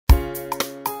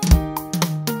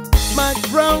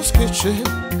McBrown's kitchen.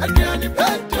 Adum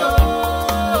Addo.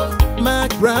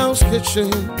 McBrown's kitchen.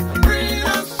 Bring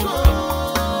us so.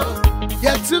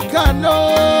 Yet to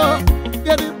cano.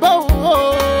 Get it bow.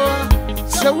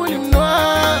 So when you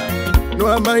know, no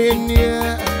am I in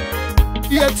here.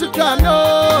 Yet to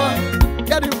cano.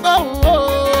 Get it bow.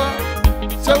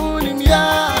 So when you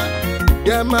know,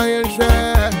 yeah, my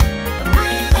share.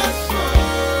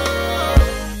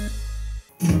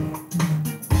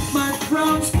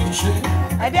 McBrown's kitchen.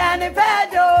 Adum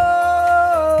Addo.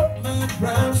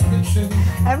 McBrown's kitchen.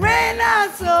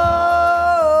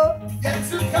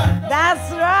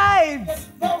 That's right.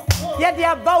 Yeah, they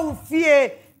are both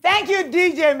here. Thank you,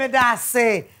 DJ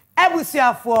Medase.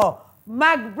 Ebusia for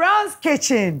McBrown's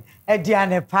kitchen.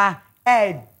 Edianepa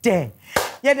Ede.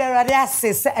 Yeah, there are the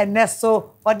assets and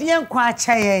Neso or the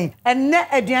Enquachain and ne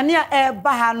Ediania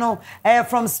Bahano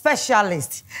from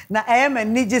specialist. Now I am a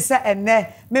Nijisa and ne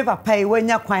never pay when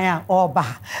you quire or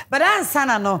bah. But I'm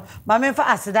Sanano, my member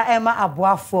Asida Emma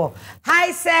Abua for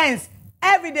high sense.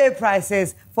 Everyday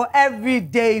prices for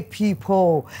everyday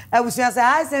people. I was just a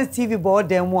high sense TV board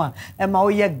them one and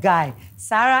my guy.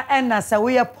 Sarah and Nasa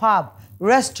we a pub,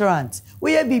 restaurant.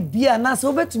 We be beer na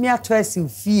so bet me at twice in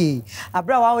fee.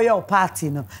 Abra wa your party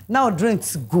no. Now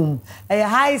drinks gum. A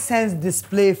high sense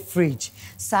display fridge.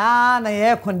 Sa na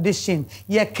air condition,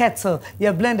 your kettle,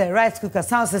 your blender, rice cooker,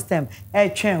 sound system, air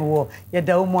train war, your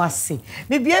da umu asi.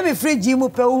 Me be fridge mu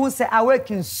pe who say I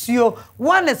work in suo.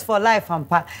 One is for life and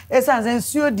pa. Esan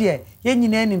nsuo de ye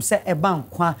nyina nim se e ban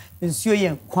kwa, nsuo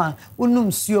ye kwa. Unum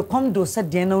nsuo kom do se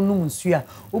de na unum nsuo a.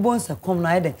 Ubon se kom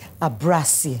na ede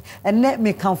abrase. And let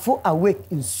me come for awake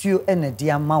nsuo ene de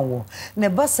amawo. Ne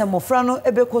basa mofra no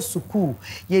ebeko suku.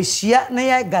 Ye hia na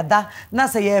ye gada na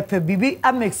se ye pe bibi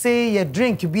amexe ye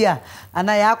drink beer and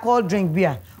I call drink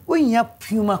beer. Unya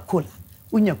Puma Cola.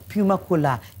 Unya Puma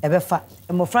Cola. Ebefa.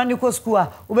 And my friend Nico School,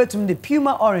 ubetum the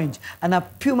Puma Orange and a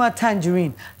Puma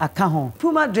Tangerine. A kahon.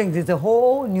 Puma drink is a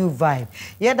whole new vibe.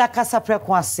 Yeah, that casa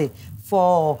prequase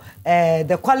for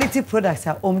the quality products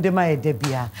at Omdema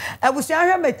Debia. I was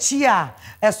saying a chia,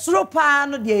 a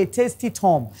sropan, the tasty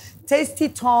tom. Tasty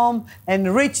Tom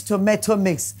and rich tomato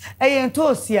mix.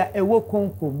 Toast here a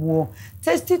wokonko mo.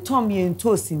 Tasty Tom ye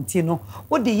toast intino.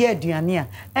 What the year duania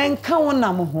and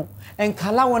kawanam ho and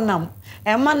kalawanam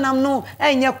and manam no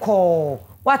and ya call.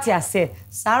 What I say,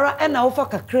 Sarah and I offer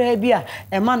crabia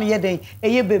and man yede a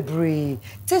ye bebre.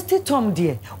 Tasty Tom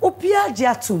dear, opia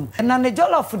jatum and an a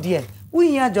jollof dear.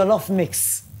 We ya jollof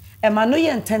mix. And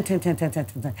manoyan 10.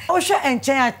 Osha and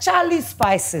Chaya Charlie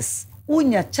spices.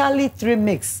 Unya Charlie 3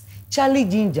 mix. Charlie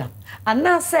ginger. And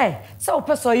now say, so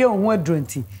person your own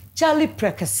drinty. Charlie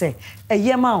prekase. A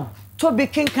yamau. To be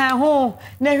king can home.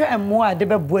 Never and more de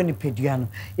be bueni pediano.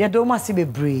 Ya do must be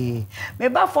brave. Me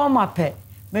ba for my pet.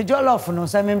 Me jollof no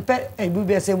say me pet e bu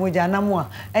be se moja na mo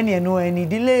a ne no any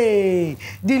delay.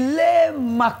 Delay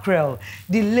mackerel.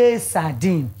 Delay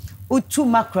sardine. Utu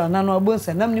mackerel na no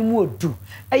bonsa nam ni mu odu.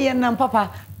 Eye nam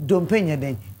papa dompenya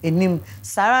den. Enim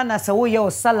Sarah na se wo ye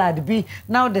salad bi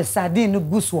now the sardine no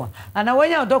guswa and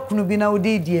when you dokunu bi na wo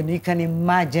dey die no you can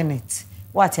imagine it.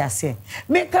 What I say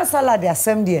make a salad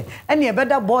asem there and you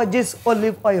better Borges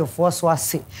Olive Oil for so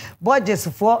say Borges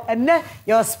for and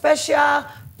your special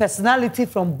personality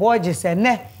from Borges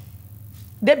and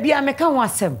de bia make kan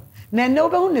wasem na ne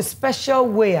obehu ne special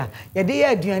way ye dey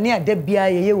aduane a de bia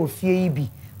ye wo fie yi bi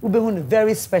in a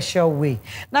very special way.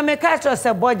 Now, me catch us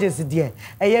a Borges dear.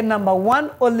 A number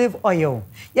 1 olive oil.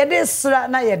 Ye de sra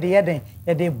na ye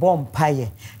de bomb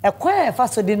pie. A quite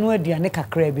faster than no dia neka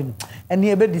crabbing. And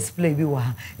ye be display bi wa.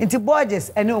 Into Borges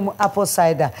and apple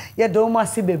cider. Ye do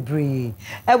must be brave.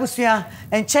 Ebusia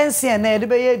and chance and ye de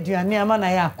be ye duane amana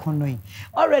ya konoi.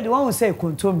 Already one will say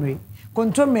contomere.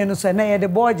 Contomere no say na ye de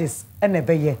Borges and e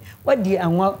be ye. What di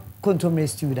anwa contomere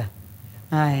student?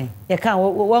 Aye, you can't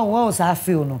one I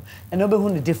feel no, and no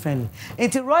be differently.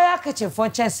 Into Royal Kitchen for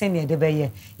chance in the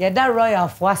bay, ye that Royal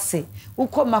for say, who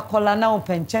come Macola now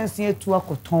pen chance to a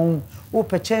coton, who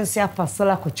perchance a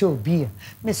passola cocho beer.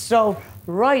 Mr.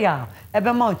 Royal,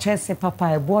 ever mount chance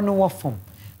papa a born no waffle,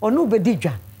 or no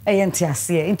bedidra, a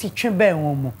entiasia, into Trimbe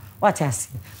womo. What I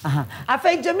see. I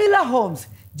think Jamila Holmes,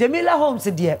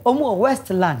 dear, Omo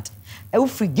Westland, a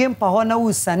free game pahona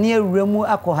who sania remu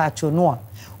akohacho noa.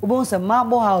 Ubonsa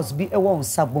marble house be a one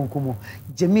sabonkumo.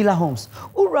 Jamila Holmes.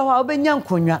 Ura wa obenya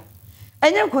nkonwa.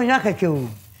 Enya nkonwa kakeu.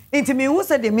 Inti me hu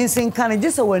se de minsin kan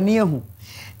je se wani hu.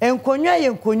 Nkonwa ye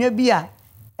nkonwa bi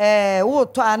a wo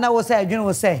to ana wo se adwene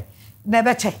wo se na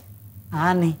be che.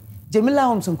 Ani Jamila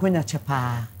Holmes nkonwa che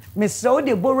pa. Mesra wo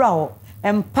de bora ho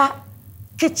empa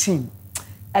kitchen.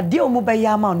 ade o mo be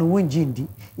yama no wonjindi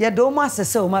ye do mo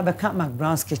asese o ma be ka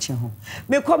McBrown's kitchen ho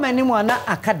me come anim ana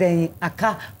akadan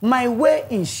aka my way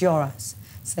insurance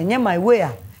senye my way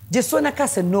a je so na ka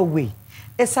se no way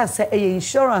esa se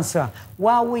insurance a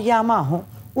wa wo yama ho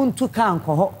untu ka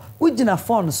anko ho ugina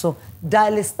phone so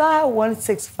dial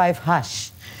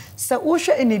 *165# se wo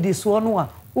hwe enidi so no a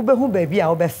wo be hu ba bia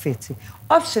wo be fit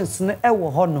options no e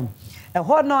wo honom e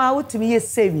ho no a wotimi ye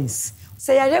savings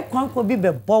se yare kwanko bi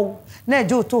be bow na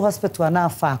eje to hospital na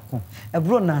afa ako e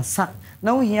bro na sa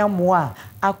na wo hia mo a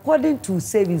according to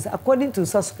savings according to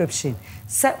subscription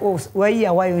se why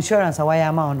your insurance why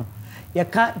am no you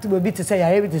can't to be to say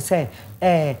yare bi to say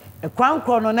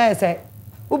kwanko no na say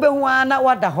wo be hu ana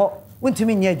wada ho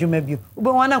wontimi nya adwuma bio wo be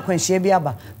hu ana kwanhia bi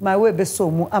aba my way be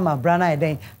so mu ama brana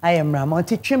eden ayemra ma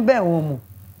nti twemben wo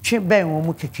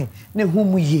mu keke ne hu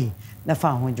mu ye na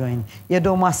fa ho join ye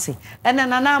do mase ene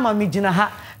na na ma me gina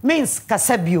ha means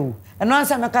kasabio eno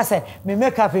ansa me ka say me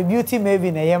make up a beauty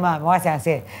maybe na ye ma what I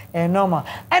say normal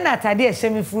ene atade e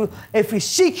shemi fru every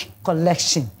chic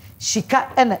collection shika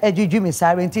ene adwudwu me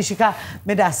sare nti shika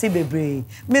me da se bebre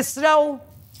me sraw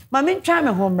ma me ntwa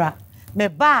me homra me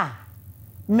ba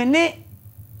me ne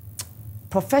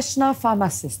professional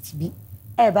pharmacist bi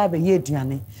e ba be ye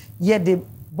aduane ye de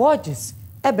Borges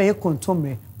ebe ye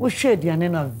kontomre wo hwe aduane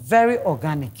na very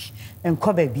organic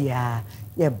enko ba bia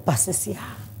ye basesi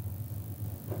ha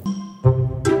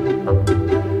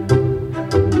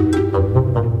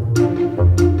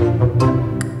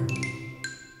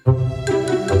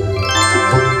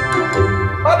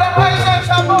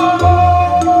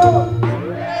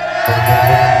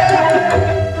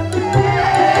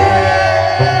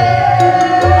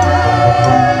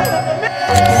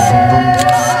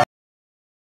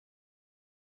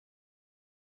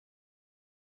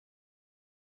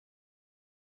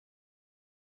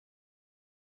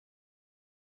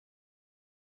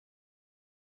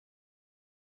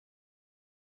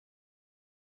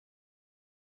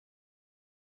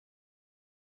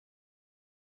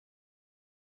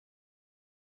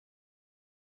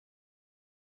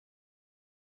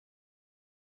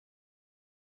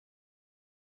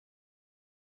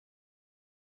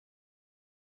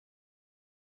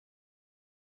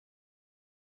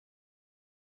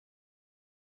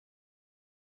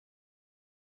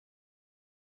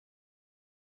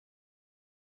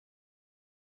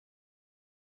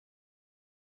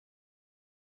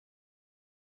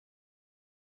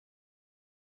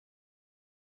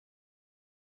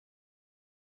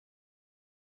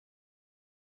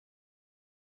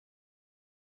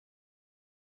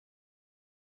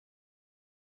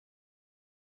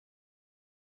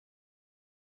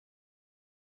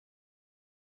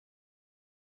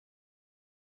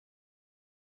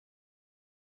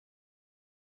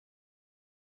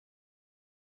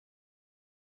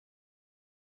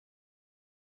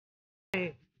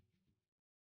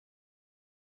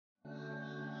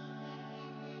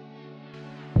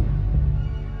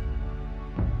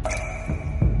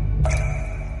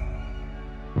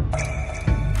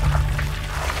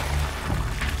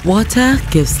Water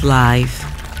gives life.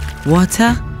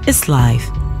 Water is life.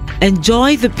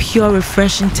 Enjoy the pure,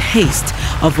 refreshing taste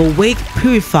of Awake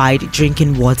purified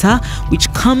drinking water,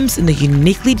 which comes in a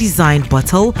uniquely designed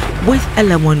bottle with a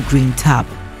lemon green tap.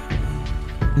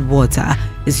 Water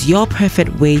is your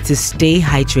perfect way to stay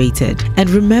hydrated. And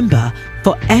remember,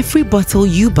 for every bottle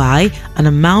you buy, an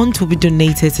amount will be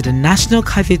donated to the National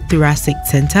Cardiothoracic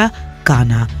Center,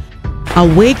 Ghana.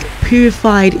 Awake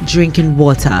purified drinking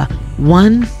water,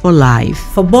 one for life.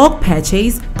 For bulk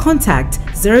purchase, contact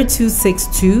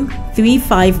 0262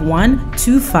 351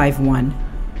 251.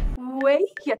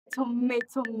 Wait, your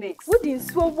tomato mix. What is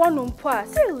so one on pass?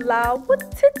 Say loud, what's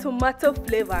tomato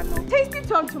flavor no? Tasty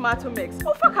tomato mix.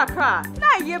 Oh, for kakra.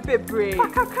 Na ye bebre. For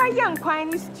kakra young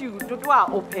quiny stew. Dodwa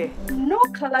ope. No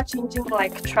color changing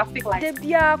like traffic light.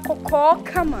 Debia koko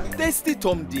kama. Tasty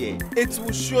Tom dear. It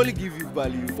will surely give you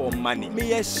value for money.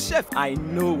 Me a chef, I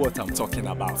know what I'm talking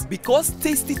about. Because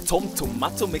Tasty Tom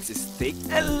tomato mix is thick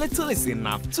and little is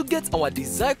enough to get our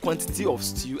desired quantity of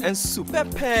stew and soup.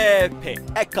 Pepe.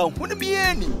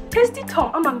 Tasty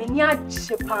Tom, I'm a mania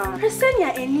chipa.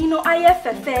 Presenia and Nino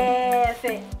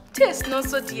IFFF. Taste no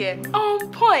so dear.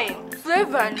 On point.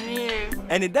 Flavor new.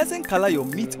 And it doesn't color your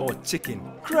meat or chicken.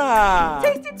 Cry.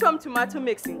 Tasty Tom tomato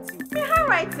mixing tea. Me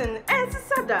handwriting and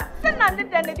sada. Then I did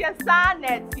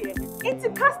it's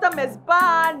customers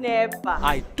bar never.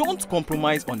 I don't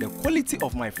compromise on the quality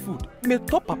of my food. Me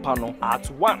top papano at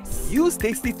once. Use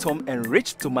Tasty Tom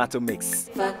enriched tomato mix.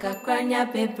 This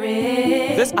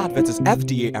advert is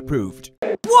FDA approved.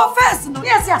 What first?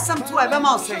 Yes, some 12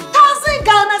 I'm saying. 1,000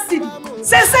 Ghana city.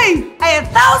 Say,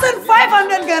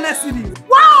 1,500 Ghana cedis.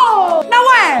 Wow! Now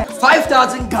where?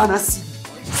 5,000 Ghana cedis.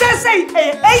 Say,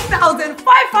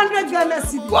 8,500 Ghana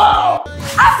cedis. Wow!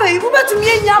 After you move to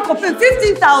me and Jacob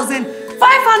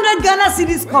 15,500 Ghana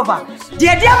cedis cover. The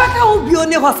idea will be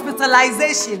only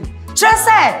hospitalization.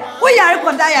 Trese, we are a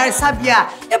sabia,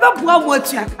 ever blow what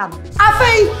you can.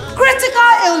 After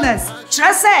critical illness.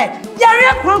 Trese,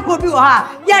 Yaria Cronco Bua,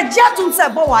 Yajatum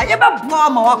Saboa, ever blow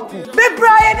Mawako. Be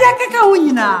Brian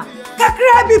Yakawina,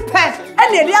 Kakrabi pet,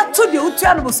 and the other to the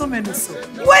Utiano so many so.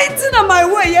 Waiting on my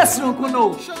way, yes, no.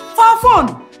 For phone,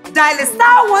 dial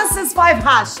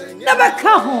 *165#. Never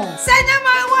come home. Send you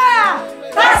my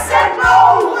way. That's it, no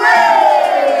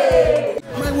way.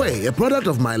 My way, a product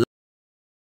of my life.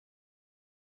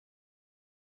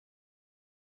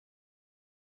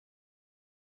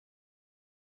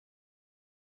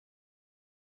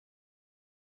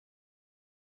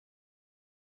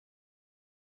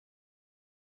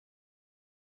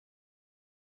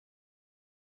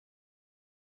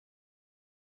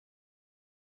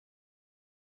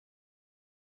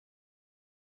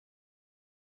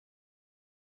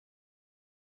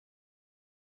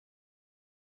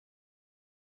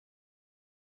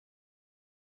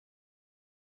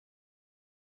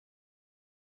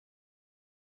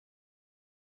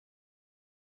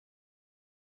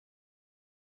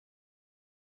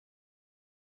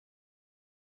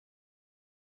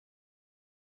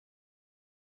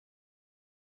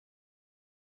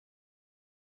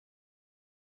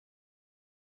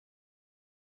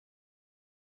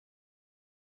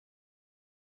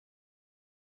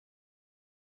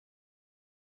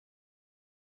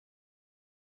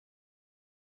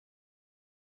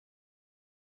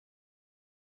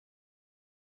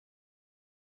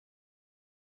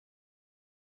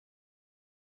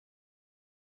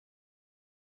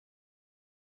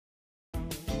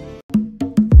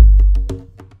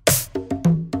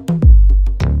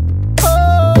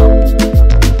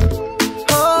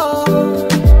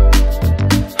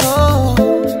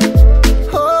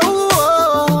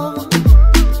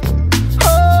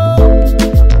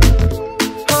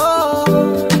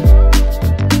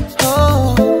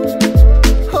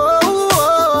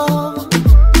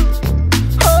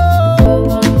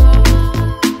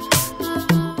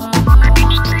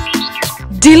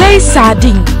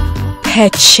 Sardine,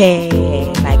 peche,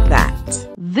 like that.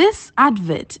 This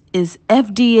advert is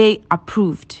FDA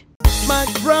approved.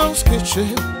 McBrown's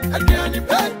Kitchen, Adum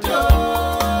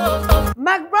Addo.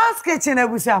 McBrown's Kitchen,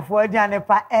 for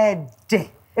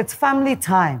it's family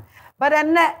time. But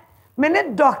then,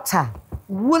 minute Dr.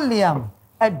 William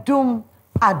Adum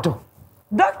Addo.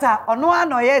 Doctor,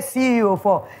 CEO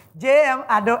for JM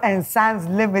Addo and Sons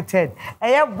Limited.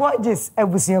 Borges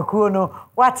Olive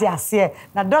what you say.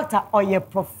 Now, doctor, or a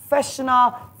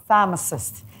professional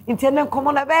pharmacist. Intending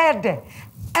common a bed.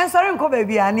 And sorry,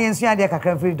 baby, I need to see a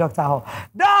doctor.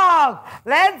 Dog,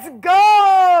 let's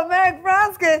go!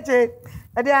 McBrown's Kitchen.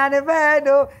 Adum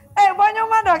Addo. Hey, when you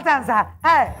my doctor, sir.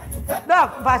 Hey,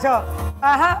 doc, Pacho.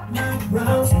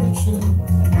 McBrown's Kitchen.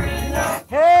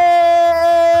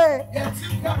 Hey!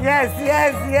 Yes.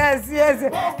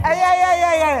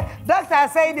 Yeah. Doctor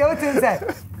say the old say.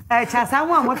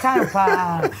 Chasamu mo time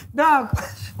pa. Dog.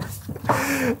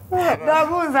 Dog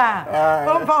who's that?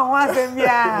 Pumpa once in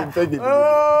bia. Oh.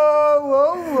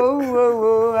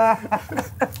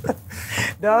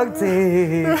 Dog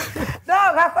tea.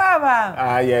 Dog akwa.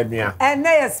 Yeah, mia. And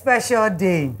a special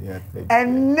day. Yeah,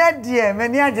 and Nadia,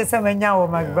 many just menya wo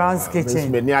McBrown's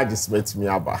Kitchen. Many just met me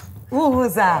aba.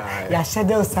 Who's that? Ya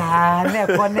shadow sa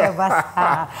never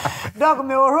dog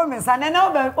me or home sa na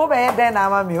over then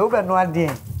ama me over no ade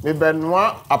me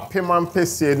benwa apemam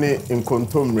pese ni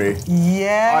nkontomre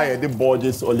yeah I the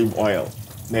Borges Olive Oil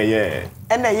na yeah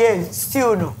and na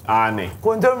stew no ane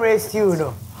kontomre stew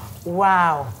no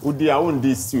wow udi a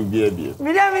undi stew bia me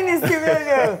da me stew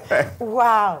bia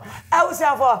wow I was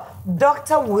for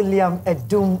Dr. William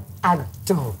Adum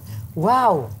Addo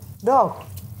wow dog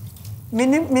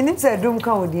Minim say Adum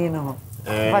ka odi no.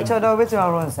 But you do betu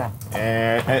aron sa.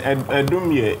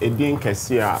 Adum ye edin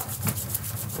kese a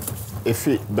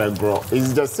efi background.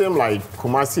 It's the same like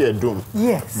Kumasi Adum.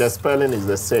 Yes. The spelling is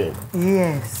the same.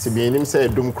 Yes. To be him say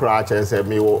Adum crash and say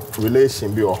me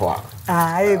relation bi o ho a.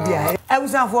 E bia. E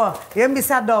busan for yem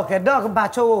bisa dog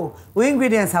bacho wo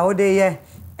ingredients a wo de ye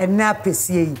na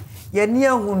pesie. Ye ni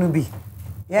ehunu bi.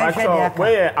 Ye hwe dia ka.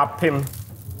 Where apem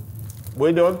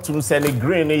we don't to send a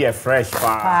green here fresh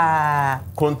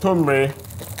contomre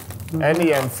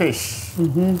any fish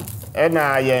and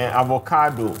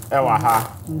avocado ewa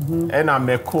ha and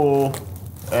meko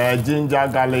ginger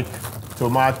garlic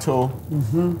tomato,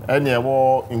 and you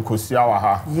war in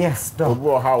Kosiawaha. Yes, dog.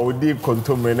 How would deep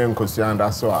contomere and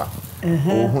Kosianda so?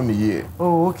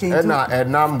 Oh, okay. And a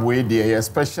nam way, dear,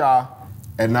 special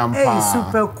and nam. Hey,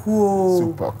 super cool.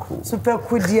 Super cool. Super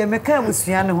cool, dear. Meka was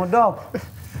Fiano dog.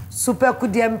 Super cool,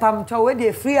 dear. Pam Chow,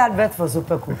 a free advert for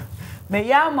super cool. May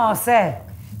Yama say,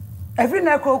 every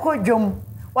Coco Jum,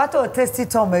 what a tasty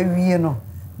Tom, you know,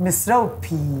 Miss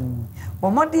Ropin.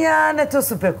 Momodiana to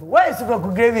super cool. Why is super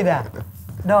cool gravy that?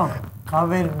 No,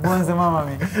 come in, bones,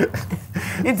 mamma.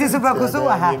 It is super cool. So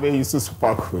I have you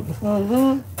super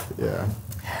cool. Yeah.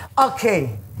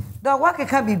 Okay. The work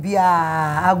can be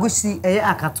Agusi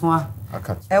Akatwa.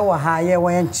 Ewa ha ye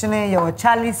wenchine ye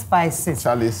Charlie spices.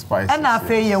 Charlie spices. And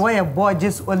afa ye we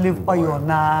Borges Olive Oil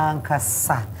na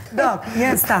nkasa. Doc,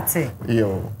 yes starting.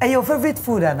 Yo. Your favorite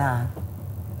food ana?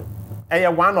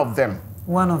 One of them.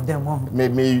 One of them.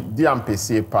 Me di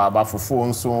ampese pa ba fufu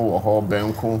nso wo ho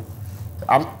benku.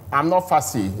 I'm not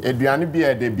fussy. Eduane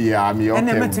bia de bia me okay.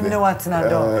 And meeting me what na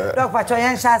do. Doc pacho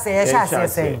yen sha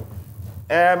say.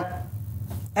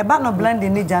 Eba no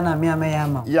blending ni jana me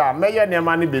ama. Yeah, me ye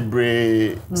nema ni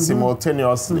bebre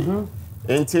simultaneously.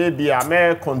 Enti bia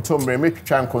me contomre me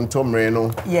twitwa contomre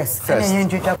no. Yes, first.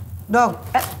 Dog,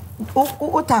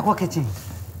 what type kitchen?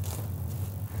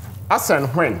 Asan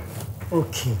when?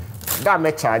 Okay. That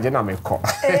me charge na me call.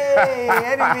 Hey,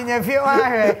 any mean you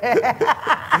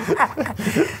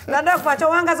na dog pacho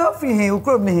wanga so free he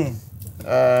ukro me he.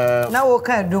 Na wo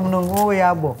kan dum no wo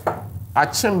ya bo.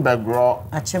 Achimbegro.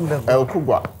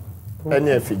 Elkugwa.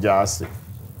 Any efijase.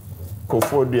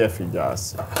 Kofodu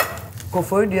efijase.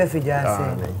 Kofodu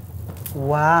efijase.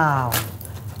 Wow.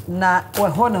 Na we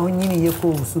ho na onyini ye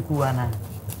ko suku ana.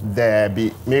 There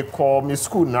be me call me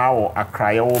school now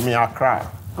Accra ye wo me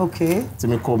Accra. Okay. To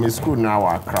me call me school now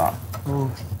Accra.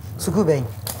 Okay. Suku ben.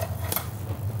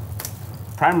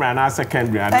 Primary and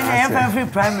secondary and every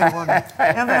primary one.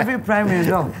 Every primary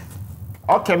no.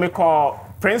 Okay, me call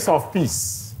Prince of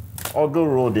Peace, Ogle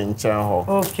Road in Chenho.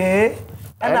 Okay.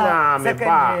 And me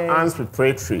ba Ans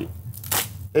Preparatory.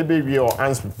 Baby or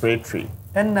Ans Preparatory.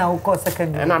 And now call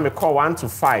secondary. And I me call 1 to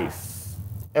 5.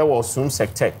 It was Sum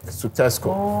Sectec,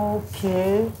 Sutesco.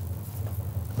 Okay.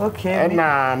 Okay.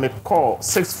 And me call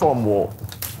 6th form war,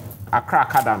 Accra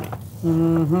Academy.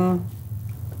 And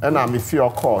I me feel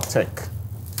call Tech.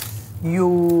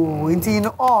 You in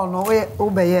all no way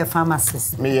obey a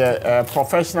pharmacist. Me a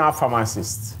professional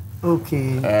pharmacist.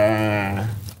 Okay.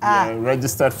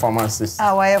 Registered pharmacist.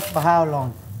 Why for how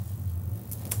long?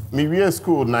 Me we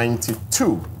school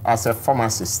 92 as a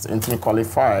pharmacist until me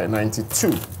qualify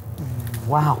 92.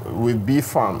 Wow. With B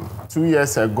Farm 2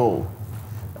 years ago.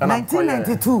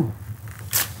 1992.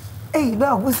 Hey,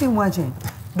 dog, what's him watching?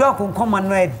 Dog will come on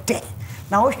no day.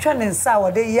 Now what's trying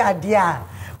sour the idea?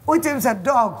 What is a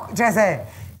dog? Just say,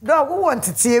 dog, who want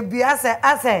to see be? I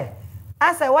say,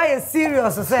 why is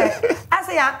serious? I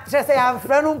say, I'm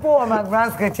friend of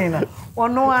McBrown's kitchen. Or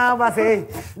no, I say,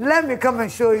 let me come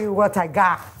and show you what I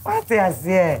got. What I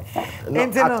say?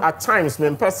 At times,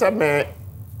 me person me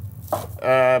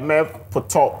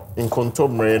put up in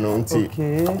contomre no nti.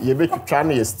 You be trying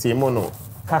to steam no.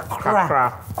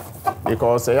 Kakra.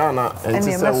 Because yana and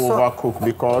say overcook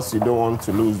because you don't want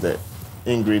to lose the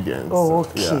ingredients. Oh,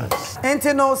 okay.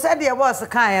 And no said there was a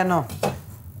kind no.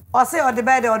 Or say on the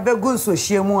bed or the good so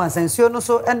she and so no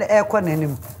so and the air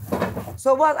con.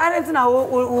 So what I don't know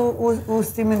who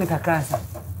steaming the kakasa.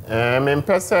 Me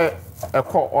pese a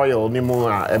oil ni mu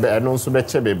a no so be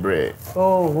chebebre.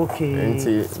 Oh, okay.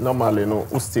 Nti normally no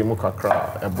steam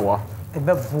kakra eboa.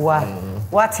 Ebeboa.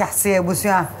 What I say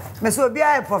busia. Me so be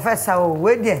a professor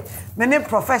we dey. Me ne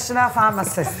professional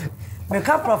pharmacist. Me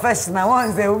ka professional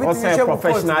one say we be a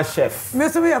professional chef. Me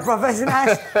so be a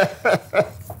professional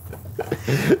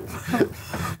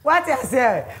What I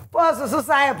say? Post so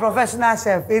say a professional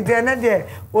chef. In the end there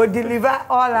we deliver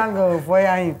all angle for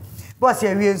you. Boss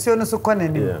here we so no so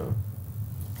konani.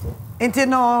 Inte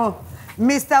no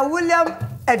Mr. William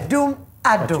Adum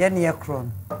Addo. Ye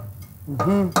kron.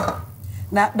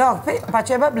 Na dog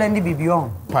pacho ebe blend bibi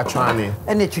on. Pachani.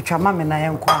 Ene twitwa mame na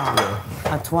yenkwa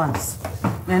at once.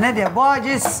 Na the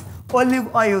Borges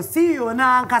Olive Oil. See you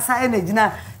na nkasa energy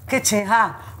na kitchen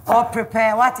ha or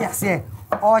prepare what you say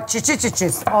or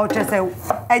chichichichis or just say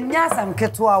enya sam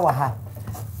ketua wa ha.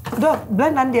 Dog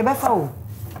blend and dey befa o.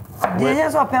 Dey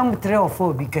just open 3 or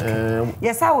 4 bi keke.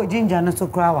 Yes I wo ginger no so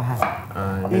kra wa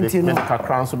ha. Into no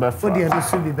kakran so befa. For dey no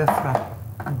so bi befra.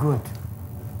 Good.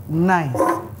 Nice.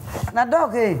 Now,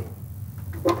 dog, why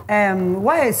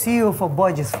is CEO for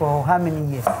Borges for how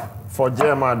many years? For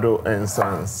Addo and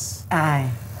Sons. Aye.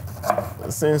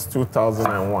 Since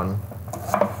 2001.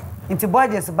 Into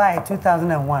Borges by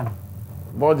 2001.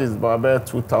 Borges by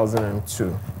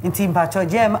 2002. Into Pacho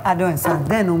Jem Addo Sons.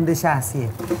 Then the chassis.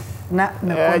 Na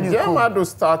Jem Addo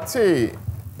started.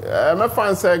 My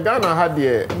friend said Ghana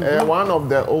had one of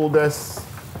the oldest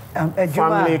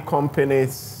family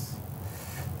companies.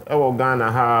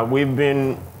 Ghana, we've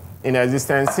been in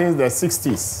existence since the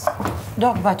 60s.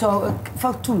 Doc, but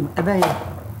fuck two, a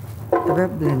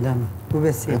blend them.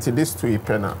 Into this two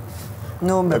penna.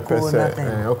 No, nothing.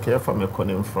 Okay, from a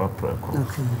conin for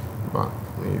okay. But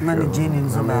managing in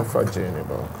Zuma for Jenny.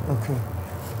 Okay.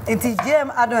 It is Jem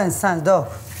Addo Sons,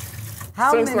 Doc.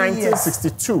 How since many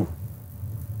 1962. Years?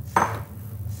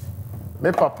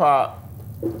 My papa,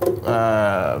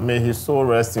 may his soul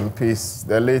rest in peace,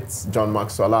 the late John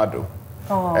Addo.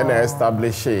 Oh. And I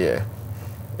established here.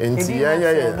 It's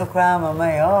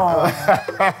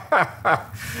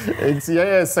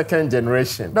second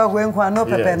generation. Dog, when no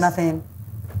pepper, nothing.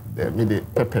 Me the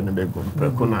pepper no be go.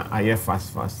 Prekona aye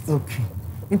fast. Okay.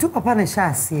 Into papa ne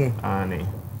chassis. Ani.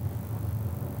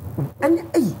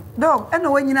 And dog, and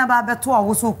when you never beto a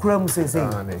wo so kura mu say.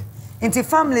 Ani. Into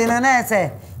family na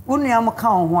say, unua mo ka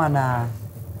ho ana.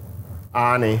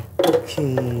 Ani.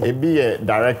 Okay. E be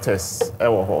directors e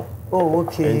wo ho. Oh,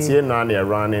 okay. And here now they're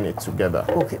running it together.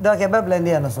 Okay. Dog, you be blend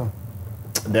here so.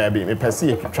 There be me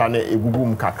pesi try na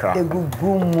egugum kakra.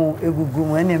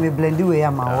 Egugum, and me blend we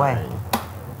am why.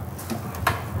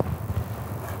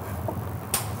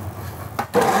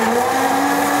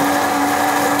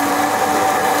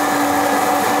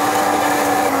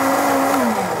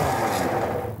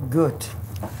 Good.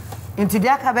 Into the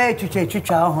akabe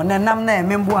twitwa ho na nam na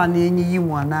emembo ana enyi yi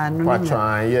mu ana no.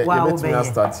 Patwa ye betina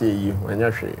start here you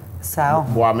anya hwe. Sao.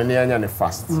 Bo me anya ne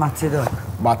fast. Matido.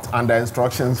 But under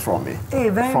instructions from me. Hey,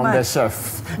 very from much. The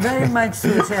chef. Very much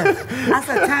so, chef. As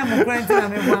a time of quarantine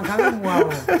me wan come mu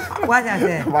awo. What I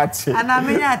say? And I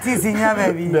mean artist in your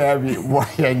baby. Baby, boy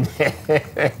yenye.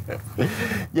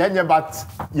 Yenye but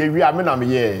ye wi amena me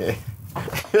ye.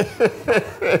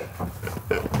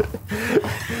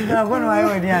 No, when I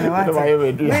went there, what?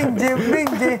 Minje,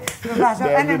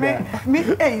 me,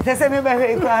 hey, they say me I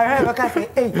have a cafe.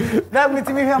 Hey, that with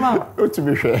me, mama. What to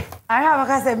be fair? I have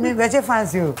a cafe, me, very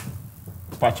fancy you.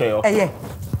 Pacho. Hey,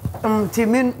 to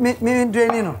me,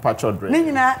 draining no. Pacho drain.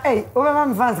 Nina, hey, over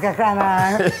my fans,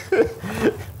 Kakana.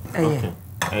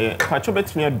 Hey, Pacho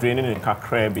bet me draining in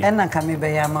Kakrabi. And I come in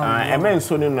by Yama. I mean,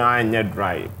 so no, I net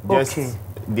dry. Okay.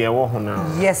 Dear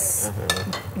Wahona. Yes.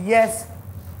 Yes.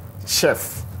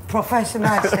 Chef.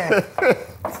 Professional chef.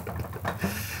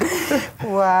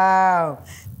 Wow.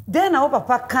 Then I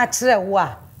papa catch that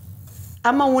wa.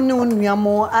 Ama woni woni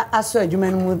amo aso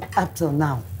adwuma no up till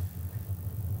now.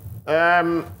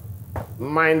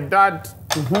 My dad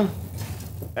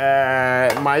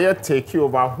my take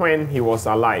over when he was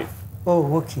alive.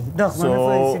 Oh, okay. Doc,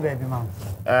 so, baby mom.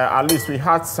 At least we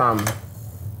had some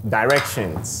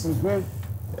directions.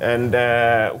 And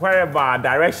wherever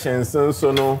directions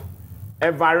so no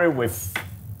vary with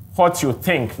what you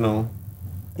think, no.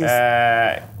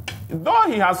 Yes. Though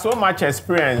he has so much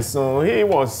experience, so he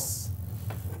was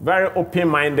very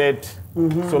open-minded.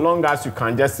 So long as you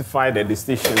can justify the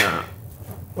decision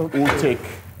we'll take.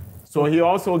 So he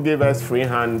also gave us free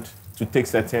hand to take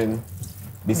certain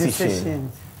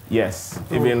decisions. Yes,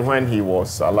 even when he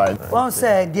was alive. Well,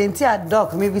 sir, the entire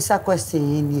doc maybe a question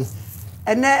in you.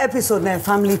 And that episode na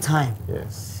family time.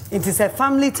 Yes. It is a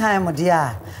family time of the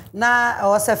year. Now I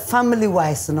was a family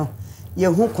wise, no.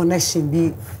 Your whole connection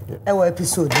be our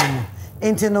episode.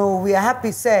 And you know we are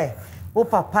happy say, oh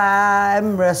papa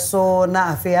mreso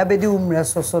na afi abedi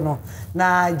mreso so no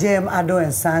na Jem Addo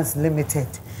Sons Limited.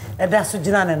 And that's what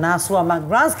Jina na so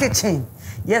McBrown's kitchen.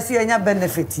 Yes, you anya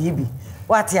benefit yibi.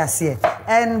 What you say?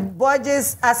 And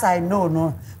Borges, as I know,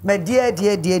 no, my dear.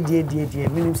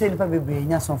 Meaning say nipa bebre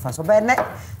nya son fa so. But na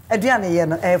aduane ye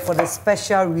no for the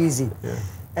special reason.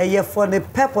 Yeah. For the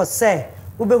purpose say,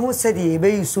 ube hu say the be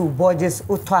use Borges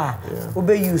oto a,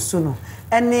 ube use no.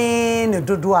 Any no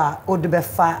dodo a ode be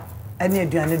fa any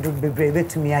aduane do bebre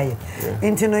betumi aye.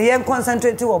 Nti no ye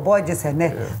concentrate wo Borges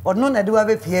ene. Ono na de wa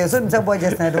be pie so nse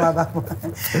Borges na de wa ba. O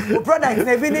product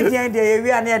na bi ni dia ye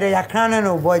wi ane de yakran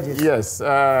no Borges. Yes,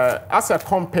 as a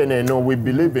company, no, we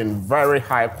believe in very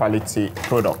high quality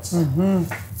products.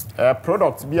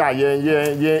 Products be a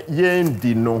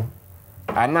ye no.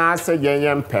 And say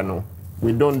ye peno.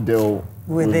 We don't deal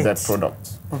with that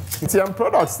product. Okay. Some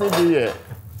products need be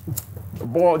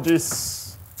Borges.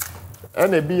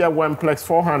 And a beer 1plex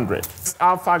 400.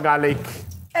 Alpha garlic.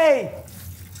 Hey,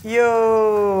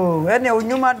 yo, and your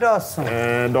Adum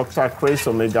Addo. Dr. Chris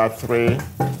omega 3.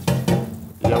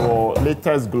 Your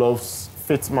latest gloves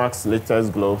Fitmax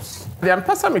latest gloves. The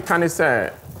M-Pesa mechanic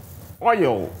say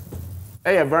oil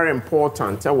is very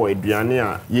important for aduane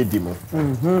a yedi.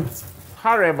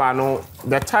 However, no,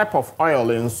 the type of oil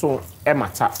in so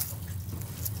matter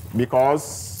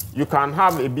because you can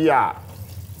have a beer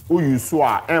who use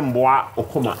emboa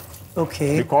okuma.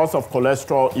 Okay. Because of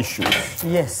cholesterol issues.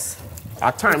 Yes.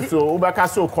 At times, so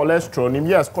cholesterol,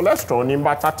 yes, cholesterol,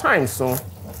 but at times, so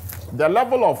the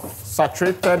level of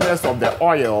saturatedness of the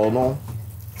oil, no,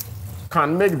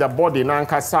 can make the body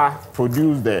nankasa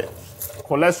produce the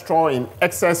cholesterol in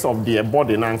excess of the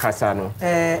body nankasa, no.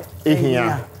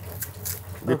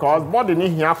 Because body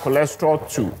need here cholesterol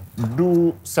to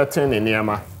do certain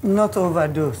enema. Not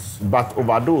overdose. But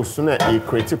overdose soon a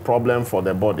creative problem for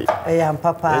the body.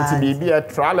 Papa. And to be a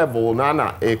trial level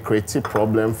nana a creative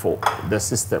problem for the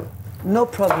system. No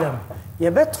problem. You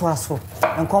better ask.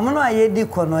 And come on, I di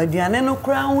kono aduane no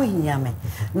kra ho hia me.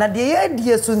 Na de ye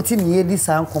die so ntimi ye di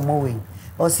san komo we.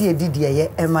 O se ye di de ye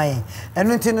emaye.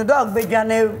 Enu ntino dog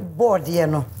bedwane board ye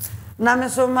no. Na me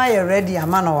so ma ye ready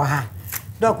ama no ha.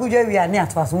 Dog uje wi ani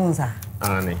atwaso unsa.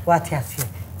 Ani. What ya see?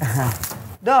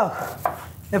 Dog.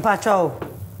 Me pacho.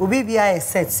 Obi bia is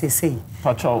set say.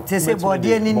 Pacho. Say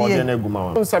body ani ni. Body na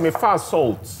guma. Unsa me fast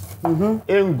salt.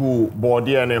 Engu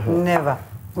body ani ho. Never.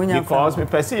 Because we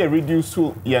perceive a reduce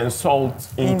your salt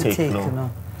intake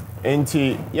no.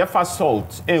 Enti your fast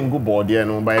salt engu body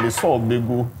no by the salt be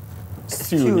go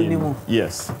stew.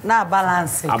 Yes. Na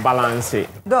balance. A balance.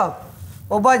 Dog.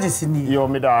 O Borges ni. Yo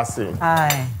me da say.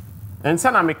 Aye. And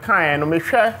sana me kan no me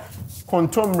hwe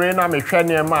kontomre na me hwe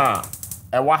nema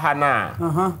e wa ha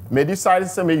na. Me decide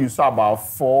say me use about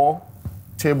 4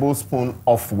 tablespoons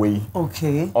of whey.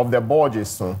 Okay. Of the Borges.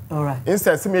 So. All right.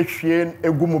 Instead say me hwe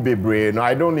egumu bebre. No,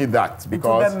 I don't need that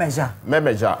because me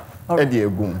measure. Edi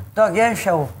egum. Dog yen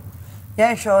show.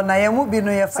 Yen show na yemu bi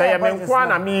no ye fa. Say me kwa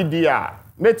na me dia.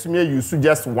 Metumi use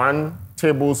just 1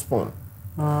 tablespoon.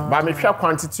 But me hwe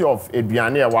quantity of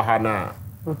aduane e wa ha na.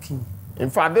 Okay. In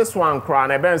fact, this one,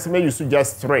 crown, I may use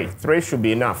just 3. 3 should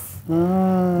be enough.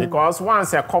 Because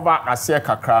once I cover a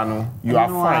circa crano, you are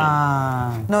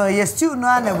fine. No, you still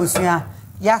know Nebusia.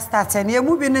 Ya start and you're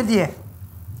moving a dear.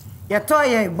 Your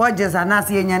toy, Borges, and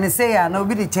Nancy, and say, no,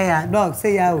 be the chair, dog,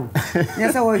 say, oh.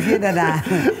 Yes, I was here that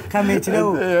come into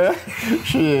the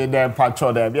she then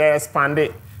patcho there, yeah,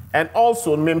 expanded. And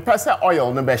also, MiPROMO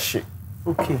oil, no best shit.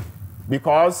 Okay.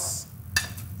 Because.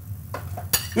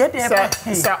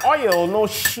 Say oil no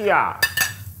share.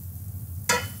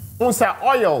 Say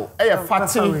oil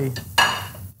fatty.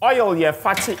 Oil ye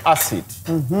fatty acid.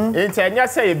 Enti anya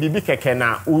say ye bibi keke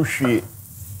na uhwie.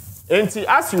 Enti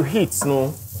as you heat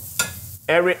no,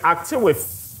 react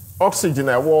with oxygen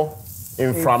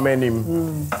in framenim.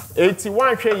 Enti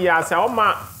one hwe ya say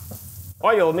oma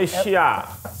oil no share.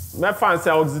 Me fan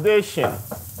say oxidation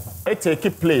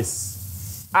take place.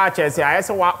 Say I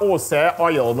say wa o say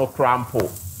oil no crampo.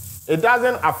 It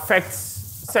doesn't affect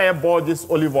say Borges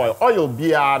olive oil. Oil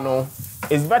bia no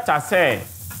is better say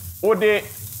o de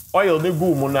oil de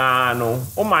gum na no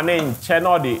o ma na nche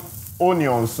no de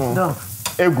onions so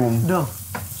egum. Do.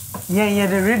 Yeah,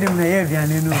 the rhythm na ye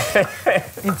biane no.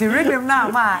 It's rhythm na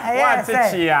ma what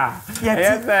say.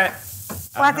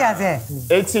 Yes. What you say?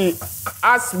 Eti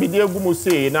as me de egum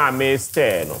say na me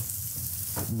stir no.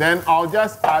 Then I'll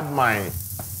just add my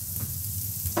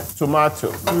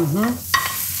tomato.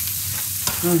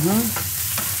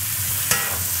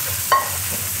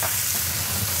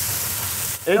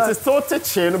 It is so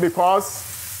touching because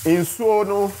in so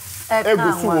no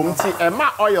egusu umti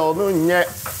ema oil no nye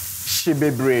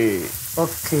shibebre.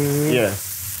 Okay.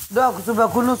 Yes. Dog to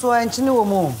bakunu so enchini wo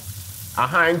mo.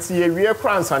 Aha nti ye wie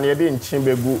krans and ye de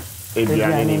nchibegu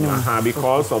ediane ni aha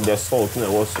because of the salt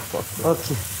na was supposed.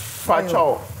 Okay.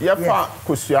 Pacho, ye fa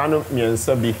kusuano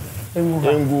miensa bi.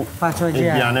 Engu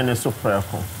ediane ne so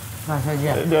preko.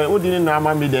 The odini na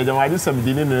ama me dey I just am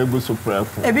dini na ego so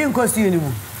preko. E bi nkosi ni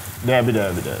mu. There.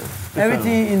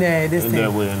 Everything in this thing.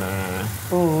 In way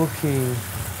oh, okay.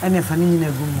 And if I need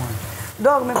a good one.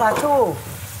 Dog me pacho.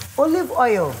 Olive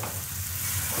oil.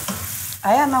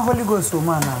 I am a Holy Ghost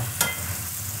woman now.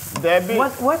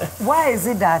 Why is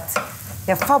it that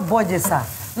the fat Borges are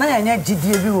na ya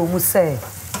GDB wo mu say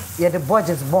ye the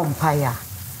Borges bonfire?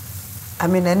 I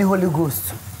mean any Holy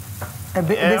Ghost.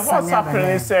 What's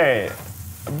happening say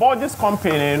Borges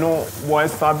company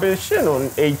was established in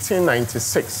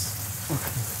 1896.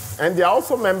 Okay. And they are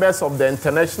also members of the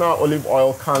International Olive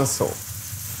Oil Council.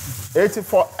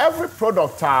 For every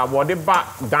product what they back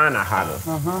Ghana had.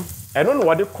 And on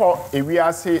what they call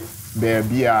Ewiase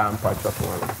Baby and Patrick.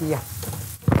 Yeah.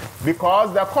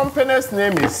 Because the company's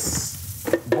name is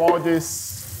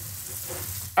Borges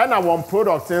And our one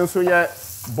product so yeah,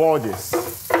 Borges.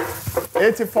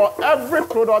 80 for every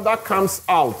product that comes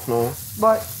out, no.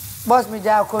 But boss me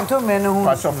ja contomre no hu.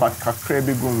 Pacho kakra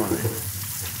bi gu man.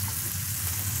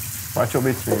 Pacho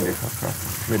between the kakra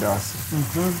with us.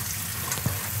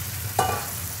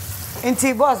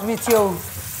 Inti boss with you.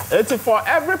 80 for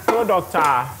every product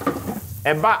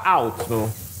about out, no.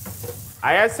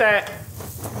 I say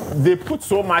they put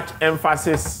so much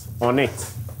emphasis on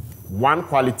it. One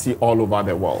quality all over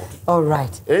the world. All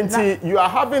right. And you are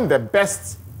having the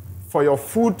best for your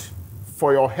food,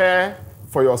 for your hair,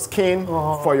 for your skin,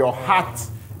 for your heart,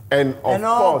 and of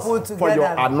course for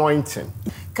your anointing.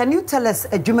 Can you tell us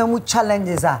a Jumemu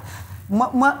challenges are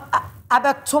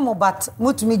but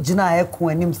mutumi jina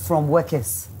ekuanim from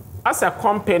workers? As a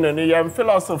company, your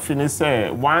philosophy is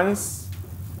once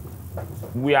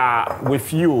we are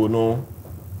with you, no.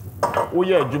 We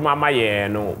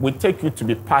take you to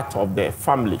be part of the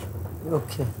family.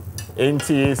 Okay. And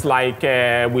it's like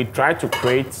we try to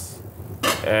create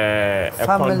a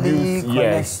family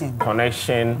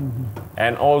connection,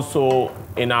 and also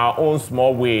in our own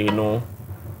small way,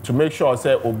 to make sure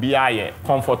say obi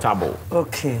comfortable.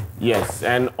 Okay. Yes,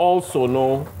 and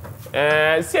also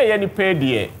say any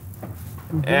pay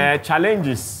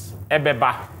challenges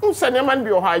ebeba.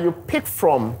 You pick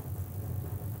from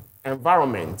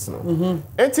environment,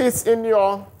 It is in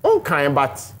your own kind,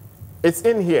 but it's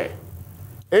in here.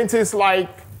 It is like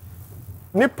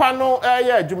Nipano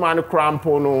Jumano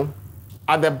Crampono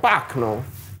at the back, no.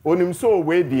 Onim so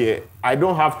way there, I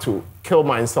don't have to kill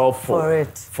myself for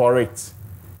it.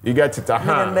 You get it,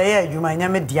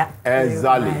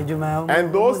 Exactly.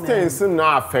 And those things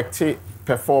now affect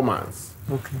performance.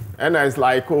 Okay. And it's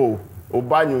like,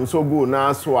 Obanyu so good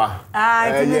now, so it's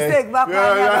a mistake, but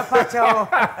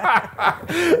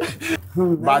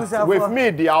with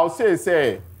me, I'll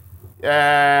say,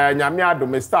 Nyamiado,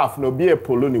 my staff no be a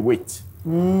poloni weight.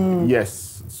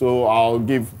 Yes, so I'll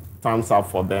give thumbs up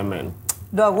for them and.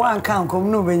 Dog one can't come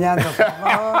no benyano.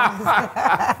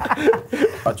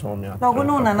 Dog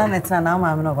no nana na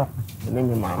mama no papa.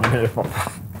 Name mama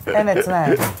papa. And it's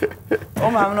right.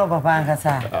 Oh, mama no papa and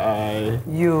kasa.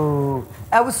 You,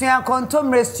 I was saying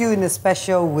contom rescue in a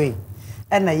special way.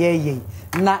 And na ye.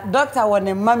 Na doctor when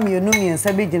a mommy no me and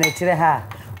sabi genetire ha.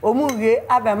 Omu wie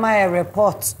abema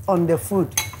report on the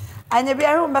food. Anya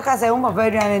bia hu mbaka say hu papa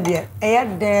aduane de. E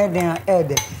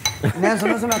de Nanso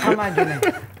no so me kama adwene.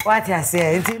 What you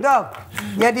say? Nti dog.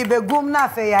 Ye di begum na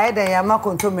fe ya e de ya ma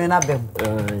contom na bem.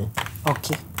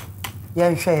 Okay. Ye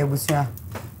nhwe ye busua.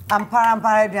 Ampara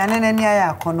aduane na ni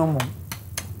aya akono mo.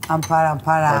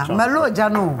 Ampara. Melo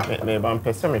jano. Me ban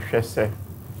pese me hwe se.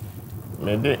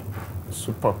 Me de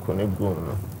super kone go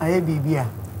no. Aye bibia.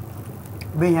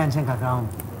 Ben yan chen kakra ho.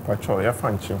 Pacho ya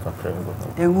fan chen kakra go.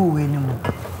 Ewu we ni mo.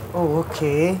 Oh,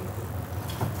 okay.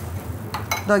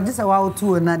 Dog this wa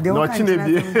otu na de o kan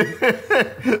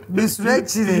Miss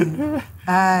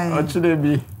Ai.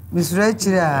 Ochinebi. Miss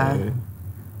Rachel.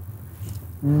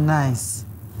 Nice.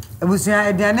 Ebusia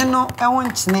ediane no ewo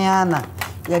nchene ana.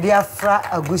 Ye de afra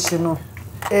agushi no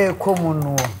komu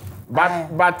no.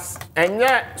 But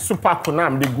enye super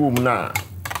kunam de gum na.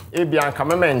 Ebia nka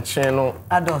meme nchen no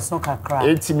Addo Sons kakra.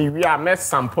 Etimi wi a me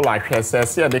sample ahwese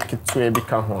se de kitu e bi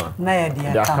ka ho a. Na ye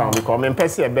de aka. Because me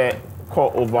pese e be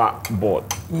call overboard.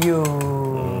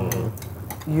 Yo.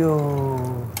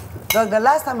 Dog, the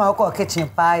last time I called kitchen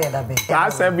pie that be.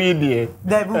 That's every day.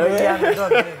 Dog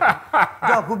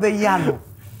who be yano.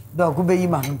 Dog who be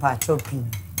man pa chopping.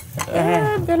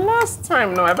 The last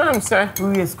time no, I don't say.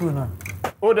 We school no.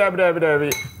 Oh, there.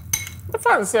 The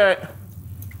fan say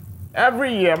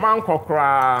every year man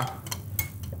kokra.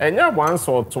 And yeah, once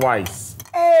or twice.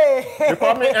 Hey.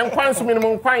 Because me enquire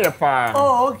minimum kwanye pa.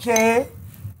 Oh, okay.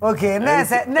 Okay,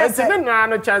 next.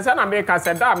 No chance na make us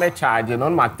that me charge no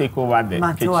ma take over the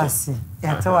kitchen.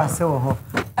 Matwase wo.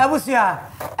 Ebusia,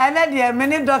 ene de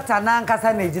mini doctor na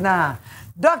nkasa na gina.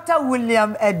 Dr.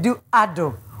 William Adum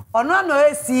Addo. Ono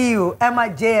no CEO Emma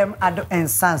JM Addo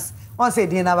Sons. On say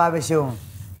din na ba be show.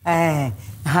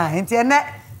 Enti ene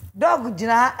dog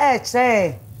gina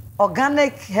say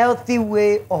organic healthy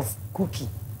way of cooking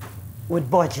with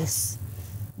Borges.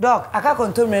 Dog, aka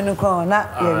kontomre no kwa na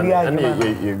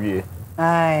ye wi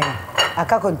ai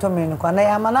aka kontomre no kwa na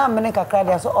ya mana amene kakra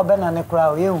dia so obena ne kra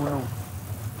o ye hunu.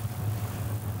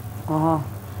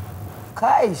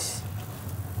 Guys.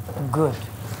 Good.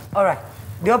 All right.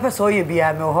 The opposite so ye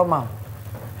bia me ho ma.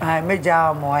 Ai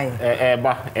meja mo ai.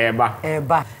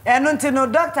 Eba. Eno nti no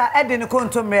doctor ede ne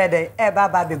kontomre de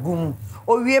ba begum.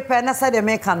 O wie pe na sa de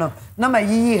meka no na ma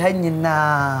yiyi ha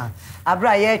nyina.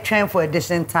 Abra ye train for a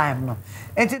decent time no.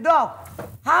 And dog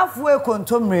halfway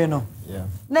contomre no. Yeah.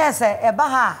 Nurse,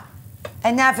 Ebaha.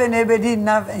 And nothing everybody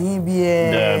he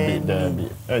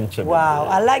be. Wow,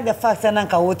 I like the fact that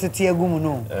Nanka water tea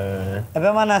gumuno.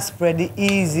 Everyone spread it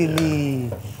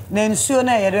easily. Then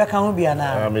sooner you can be an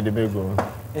hour. Made the big gum.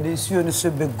 It is soon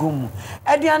so big gum.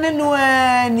 Adiana no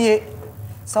any.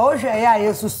 So I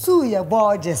used to sue your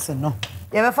Borges, no.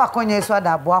 You ever conye so that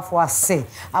aboafo ase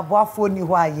aboafo ni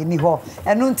ho aye ni ho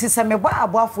enu nti se me ba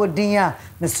aboafo din a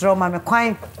Mr. Ma me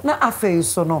kwan na afei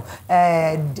so no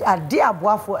ade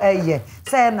aboafo eye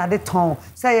se na de ton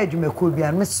se ye dwumako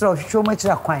bia Mr. hwehwe ma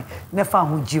kira kwan ne fa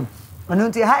ho jim enu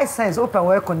nti high sense open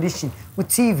air condition with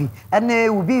TV and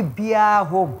will be bia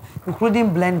home including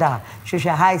blender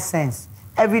hwehwe high sense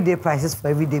everyday prices for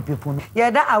everyday people yeah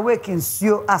that awake in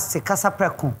suo ase kasa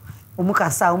preko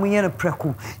omukasa omunye no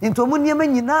preko into omunyema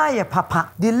nyina ye papa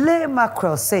delay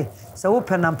mackerel say so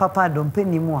open and papa don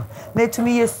penimu a na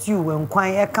etumi ye stew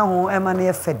wenkwan e ka ho ema na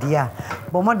ye fede a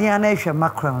bomode ana ehwe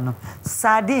mackerel no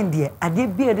sardine de ade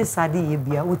bia de sardine ye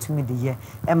bia otumi de ye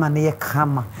ema na ye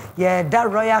kama ye that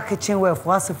royal kitchen ware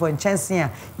for us for chance a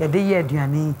ye de ye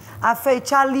aduane afei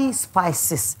Charlie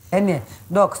spices ene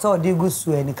doc so de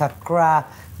gusu eni kakra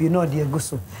you know the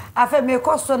gusu afa me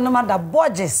koso no mada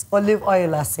Borges Olive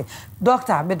Oil ase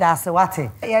doctor me da ase wate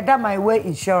ye da my way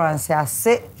insurance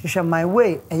ase hwehwe my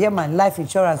way ye my life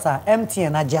insurance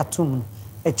MTN ajatum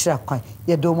e kira kwan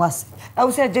ye do mase I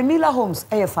will say Jamila Homes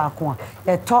e fa ko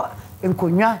ye to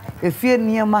nkonwa efie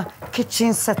niema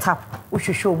kitchen setup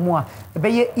uhwehwe mu a e be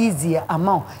ye easier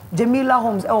amount Jamila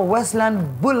Homes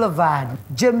Westland Boulevard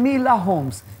Jamila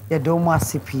Homes Yadoma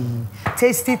CP,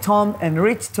 Tasty Tom and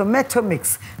rich tomato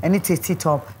mix, and it Tasty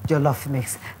Tom jollof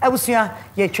mix. I was here,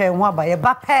 ye try one by a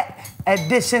bape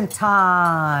edition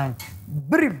time.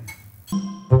 Brim.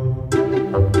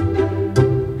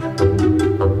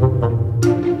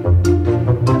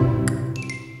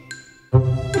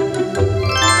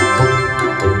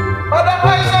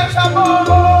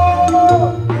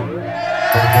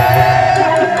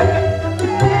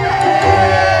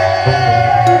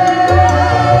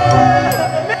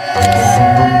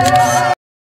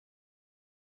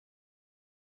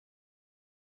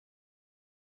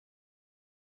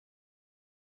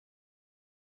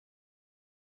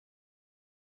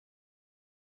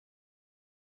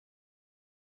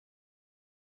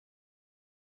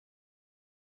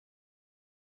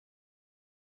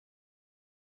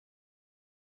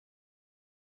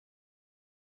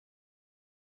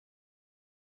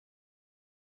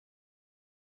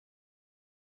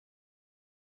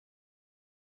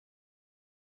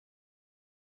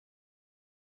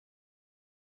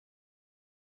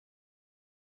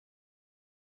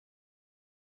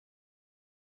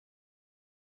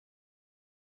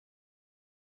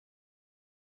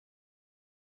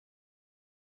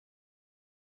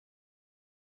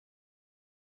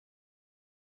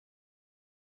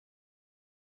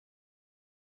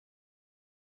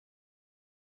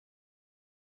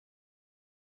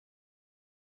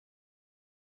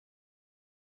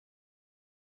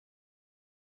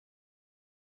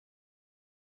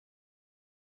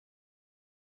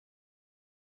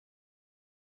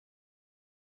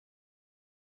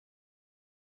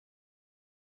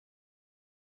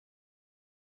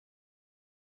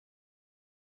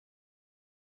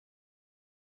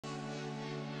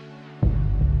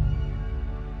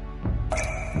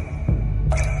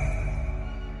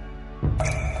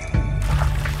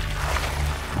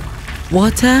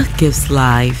 Water gives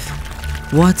life.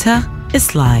 Water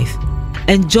is life.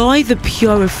 Enjoy the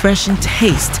pure, refreshing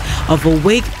taste of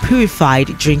awake, purified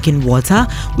drinking water,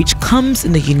 which comes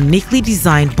in a uniquely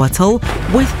designed bottle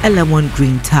with a lemon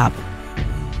green tap.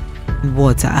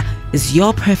 Water is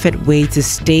your perfect way to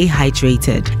stay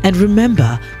hydrated. And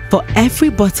remember, for every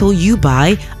bottle you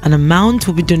buy, an amount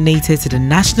will be donated to the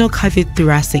National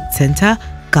Cardiothoracic Center,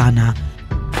 Ghana.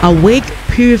 Awake,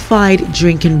 purified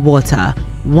drinking water.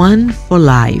 One for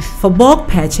life. For bulk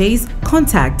purchase,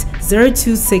 contact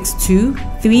 0262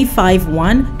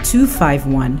 351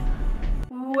 251.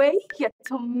 Wait, your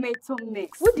tomato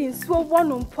mix. What is so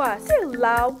one on pass? Say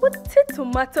loud, what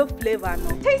tomato flavor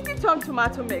no? Tasty Tom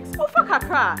tomato mix. Oh, for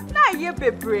kakra. Na ye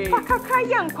bebre. For kakra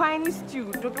young quine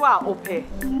stew. Dodwa ope.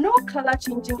 No color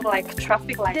changing like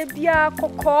traffic light. Debia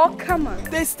koko kama.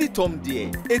 Tasty Tom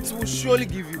dear, it will surely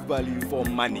give you value for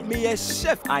money. Me a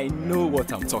chef, I know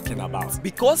what I'm talking about.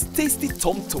 Because Tasty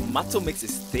Tom tomato mix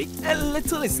is thick and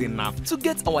little is enough to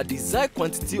get our desired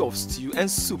quantity of stew and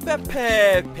soup.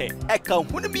 Pepe.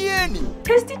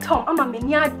 Tasty Tom, I'm a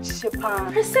mania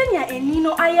chipan. Presenia and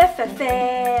Nino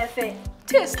IFFF.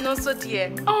 Taste not so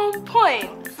dear. On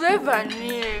point. Flavor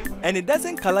new. And it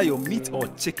doesn't color your meat or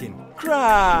chicken.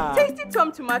 Cry. Tasty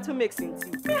Tom tomato mix in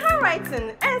tea. Me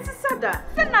handwriting and sada.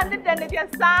 Then I need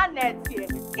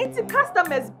into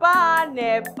customers bar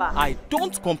never. I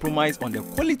don't compromise on the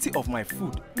quality of my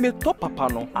food. Me top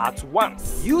papano at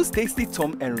once. Use Tasty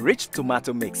Tom enriched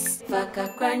tomato mix.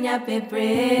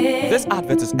 This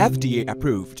advert is FDA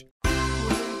approved.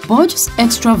 Borges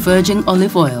extra virgin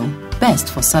olive oil, best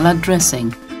for salad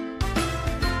dressing.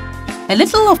 A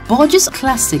little of Borges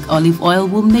classic olive oil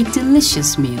will make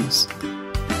delicious meals.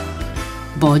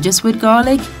 Borges with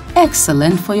garlic,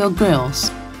 excellent for your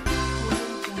grills.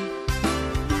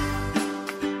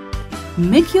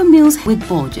 Make your meals with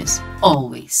Borges,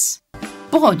 always.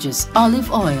 Borges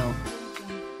Olive Oil.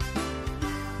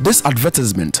 This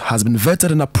advertisement has been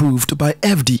vetted and approved by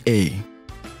FDA.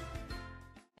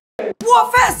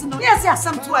 First, no, yes,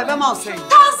 some 2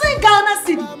 1,000 Ghana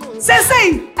cedi.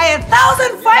 Say,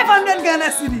 1,500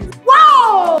 Ghana cedi.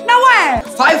 Wow! Now where?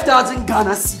 5,000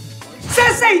 Ghana cedi.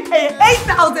 Say,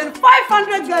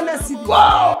 8,500 Ghana cedi.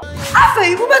 Wow! After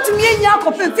you move to me and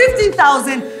Jacob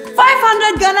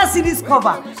 15,500 Ghana cedis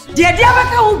cover. The idea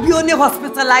will be only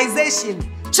hospitalization.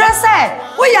 Trese,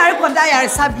 we are a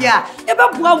sabia,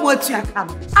 eba bua motu akam.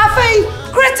 Afei,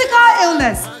 critical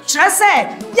illness. Trese,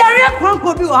 yare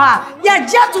kronko bi oha, ya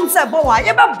jatum se bowa,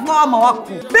 eba bua ma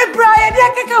wako. Bebra ye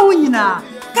de keka ho nyina.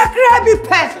 Kakra bi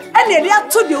pe, ene de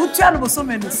ato de otu anu so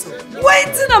menuso.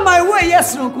 Waiting on my way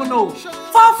yes no kono.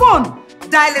 For phone,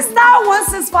 dial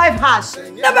 *165 hash.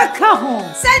 Never come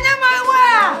home. Send my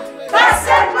way. That's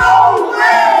it, no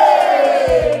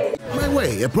way. My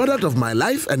Way, a product of My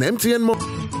Life and MTN Mo.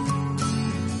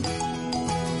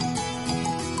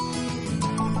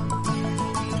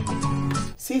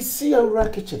 See our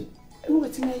kitchen. And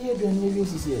what's in here doing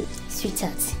here?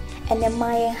 Sweetheart, and then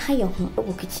my higher home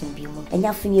over kitchen beam, and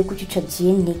now for you could you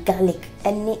garlic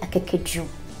and a cake.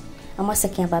 I must say,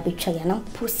 Baby Chayana,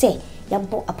 Pussy, ya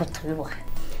bought a potato.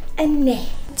 And nay,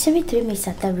 Cherry 3 Miss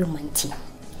at the romantic.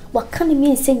 What can you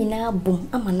mean saying now, boom,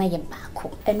 I'm a naya back,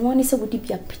 and one is a would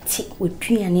be a petty with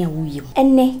 3 and a woo.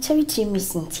 And nay, Cherry 3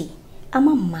 missing tea. I'm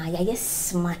a Maya, yes,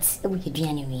 smart, with your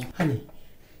DNA. Honey,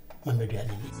 Mamma.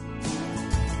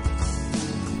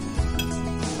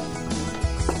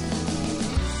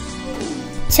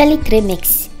 Charlie 3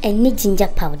 mix and ginger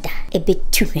powder, a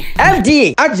bit too.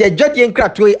 FDA, add the judge and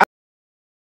crack to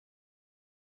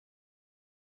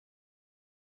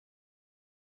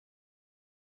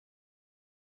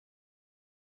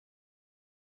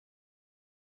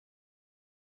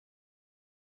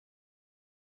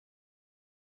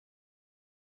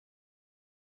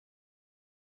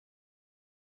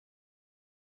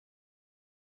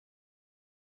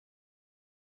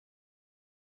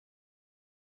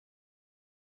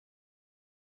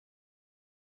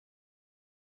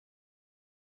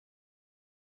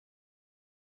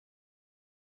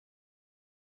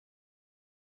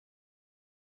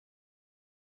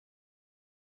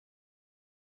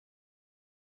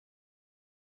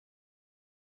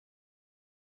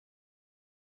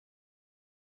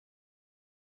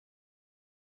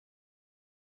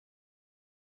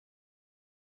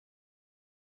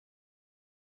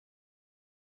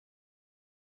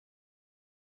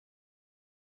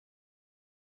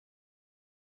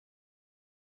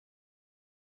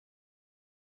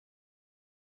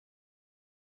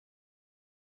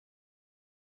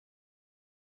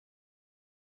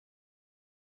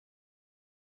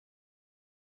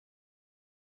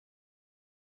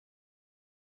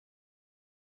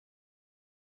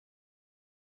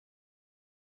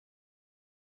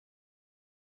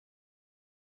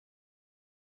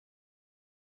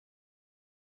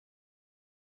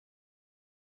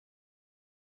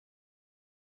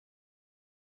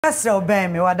Pastor Obey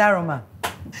me, Wadaroma.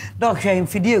 Doctor, in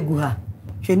Fidia Guha,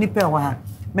 she nipa.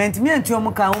 Meant me and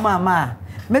Tomoka, Mama.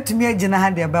 Met me a Jena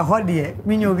had a beholdy,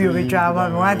 Mino be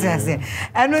travel, what I say.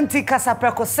 And don't take us a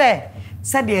preco say,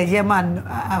 said the Yeman,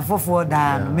 a for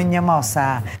down,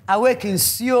 Minyamosa. I work in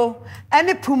Sio,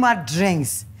 any Puma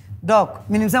drinks. Doc,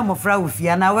 minimum of Raufi,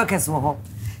 and I work as well.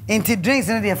 Into drinks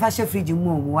and the fashion fridge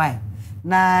moon. Why?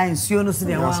 Na in Sio no see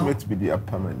to be the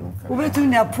apartment. Over to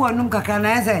me a poor Nunca can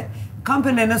I say.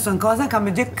 Company Nelson cause I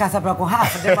come to Casabraco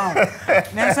half the pound.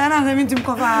 Nelson, I mean to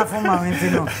cover half for my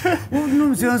winter. Who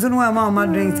knows you also know a mamma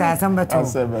drinks as some better.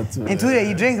 And today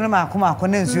you drink Rama Kuma,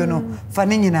 condense you know,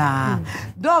 Fanina.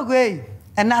 Dog way,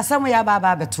 and now somewhere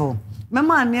Baba Beto.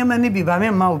 Mamma near many be by me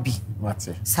Maubi. What's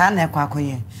it? Sana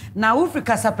Quacoye. Now, if we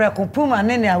Casabraco Puma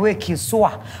and any awake you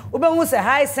saw, Uber was a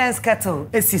high sense cattle,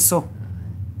 is so.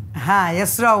 Ha,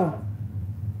 yes, row.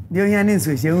 The only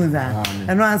so she was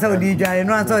and no answer the dry,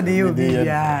 no answer the you.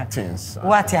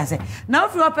 What I say? Now,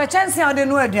 if you are perchance out the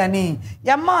word, your name,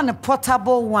 your man a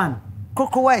portable one.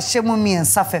 Cocoa, shemumi and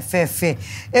suffer fair,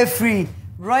 a free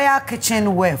royal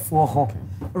kitchen wear for her.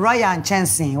 Royal and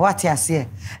chancing, what I say.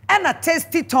 And a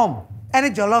tasty Tom, and a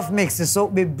jollof mix is so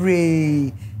be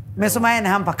brave. Mesoma and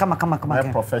hamper, come. A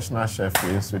professional chef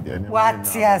is with the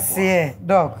what I say,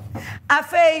 dog. I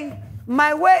say.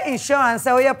 My way insurance,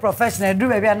 so you're professional. Do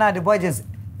maybe another Borges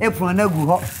apron no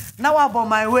go. Now about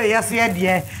my way, yes,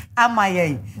 dear. Am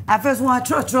I? I first want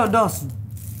to throw doors.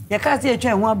 You can't see a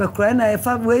chain one back, and if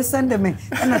I will send me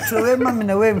and I throw him in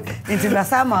a way into the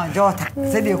summer. Jota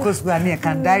said you could go near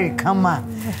can diary. Come on.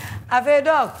 I've a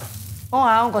dog. Oh,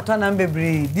 I don't got on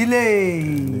baby.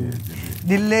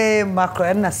 Delay macro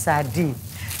and a sardine.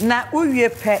 Now, we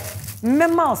pet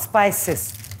memo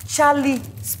spices. Charlie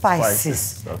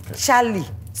spices. Okay. Charlie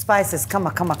spices. Come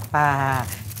on.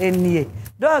 Any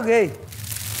dog,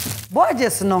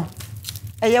 Borges no.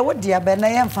 What dear Ben, I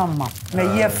am from ma. Na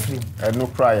year free. I no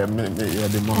cry, me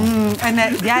the mom. And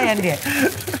the I am there.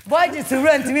 Borges to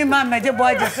rent me, man, my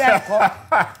Borges.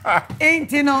 Ain't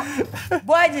you know?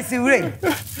 Borges to rent.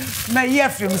 My year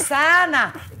free.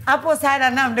 Sana. Apple cider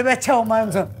and the better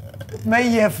man. My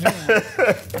year free.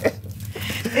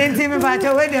 Intimate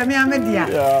battle with me, Amedia.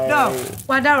 No,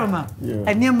 what aroma?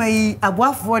 And near my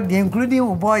above for the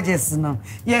including Borges. No,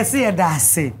 yes, yeah,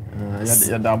 that's it.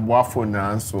 That waffle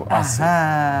now, so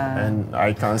and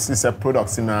I can see some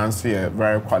products in answer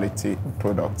very quality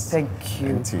products. Thank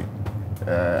you.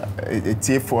 It's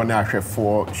for now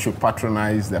should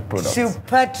patronize the product. Should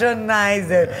patronize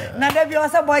it. Now there be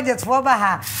also Borges for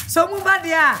Baha. So move back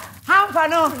there. How far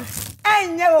no?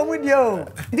 And you with you.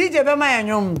 DJ Bema and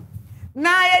you.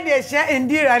 Now you share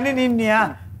Indira and in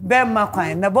India. Bema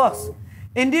Quine, the boss.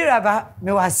 Indira,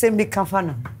 me was same big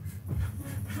company.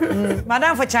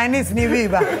 Madam for Chinese New Year.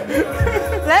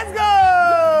 Let's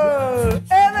go!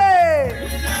 Hey!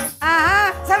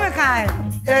 Some kind.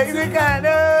 Hey!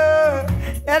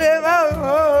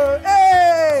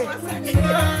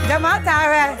 Jamata,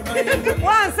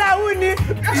 once I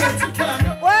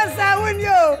win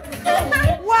you.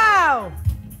 Wow!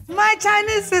 My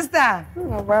Chinese sister.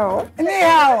 Wow.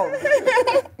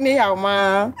 Ni hao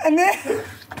ma.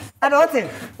 I don't think.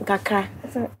 Kakra.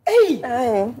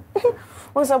 Hey.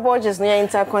 What's a Borges near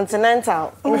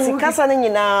intercontinental? It's casa ni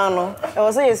nyina no. I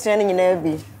was saying ni nyina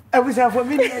bi. I wish I for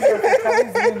me.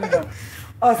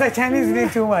 Oh, say Chinese need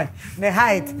too much. The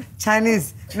height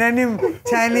Chinese, name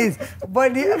Chinese.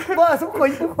 Body boss who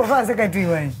go secretary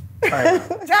one.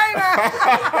 China.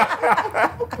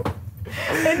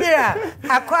 India,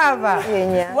 Aquava.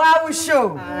 Wow show.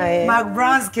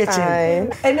 McBrown's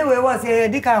kitchen. Anyway, what's here?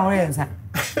 Dika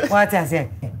what I say?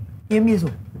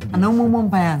 Yemizo. Ano mom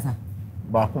payansa.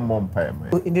 Back mom pay.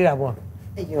 Indira bo.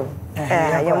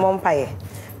 Your mom pay.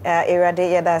 Erade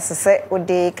yada se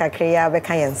odi kakriya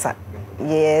beka yensa.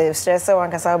 Ye stress one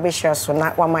kasa be sure so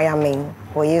na wa my amen.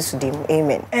 We yesu dim.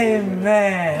 Amen.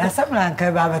 Amen. Asamla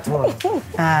nka ba beto.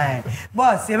 Ai.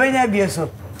 Boss, e benya bieso.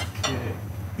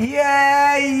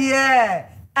 Yeah.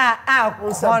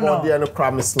 Some body and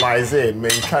crumb slice in,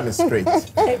 main kind of straight.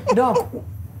 Dog,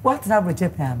 what's up with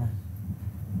Japan?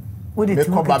 What did you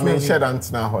come back? Me shed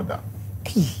and now hold up.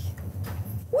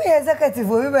 We executive,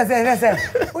 we were saying,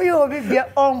 we will be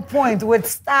on point with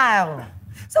style.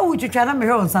 So, would you try to make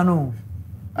on Sanu?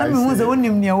 I mean, who's the only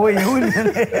near way?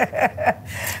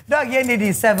 Dog, you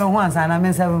need 7 once, and I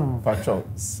mean 7. Patrol,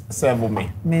 7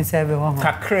 me. Me 7 1.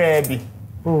 Kakrebi.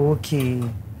 Oh, okay.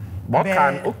 What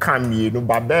can me, no,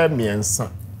 but bear me and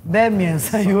son. Bear me and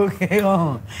son, you okay?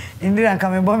 Oh, indeed, I'm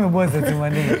coming by my boys at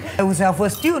one day. I was for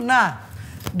stew now,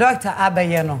 Dr.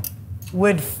 Abayano,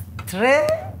 with 3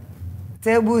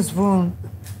 tablespoons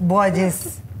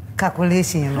Borges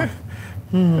calculation.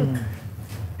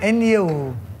 And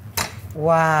you,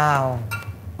 wow.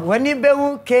 When you be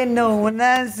can know,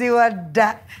 Nancy, what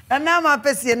that, and now my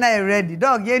person and I ready.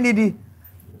 Dog, you need it.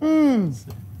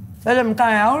 Tell them, can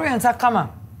I orient a camera?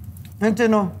 And you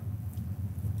know,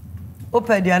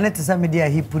 open the net to some media,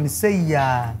 he put say,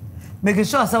 ya. Make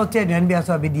sure so tell you and be a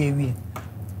so be the way.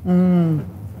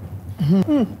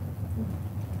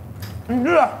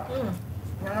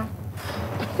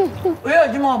 We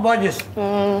are more Borges.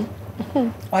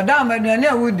 Madame, and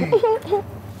I would do.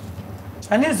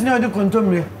 And it's not the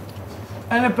contumely.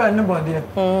 And a pen nobody.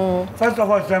 First of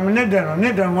all, I'm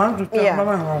neither 1 to 10.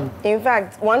 Yeah. In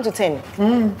fact, 1 to 10.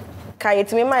 Can you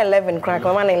tell me my 11 crack?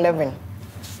 My man 11.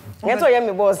 That's why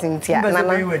I'm boss in Tia.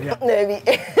 Maybe.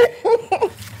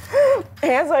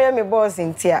 That's why I'm boss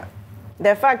in Tia.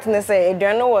 The fact is,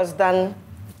 Adriano was done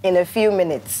in a few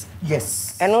minutes.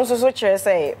 Yes. And also so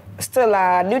say still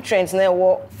nutrients na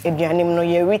wo eduanim no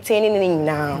you retaining in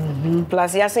now.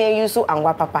 Plus you say use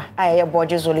angwa papa. I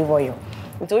Borges Olive Oil.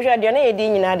 Nti wo hwa de na ye di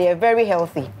nyina they are very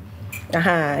healthy.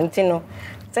 Nti no.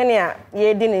 Senia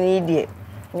ye di ni die.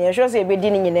 Ye sure say be di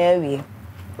ni nyina awie.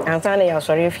 Ansa na ya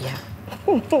sori afia.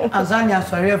 Ansa na ya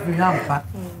sori afia ampa.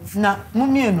 Na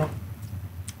mumie no.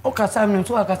 O kasa me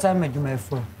so akasa me dwuma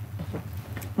efo.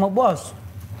 My boss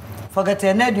forget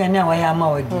an aduane why am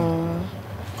awadi.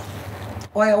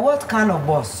 Or what kind of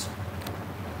boss?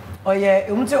 Or yeah,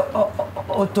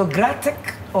 autocratic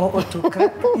or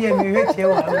autocratic. Yeah, me wait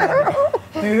here.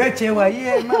 Me wait here.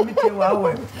 Yeah, me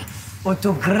here.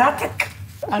 Autocratic.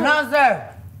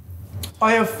 Another.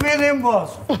 Or you feeling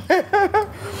boss?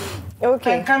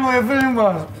 Okay. Can we feeling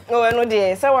boss? No, I know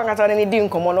dear. Someone got on any dim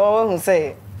come on who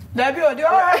say. Said you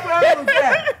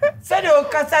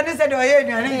Casani said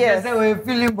yes, we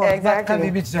feeling boss.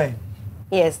 Exactly.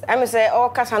 Yes, I say all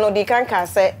Casano they can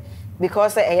say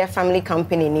because a family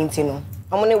company Nintino.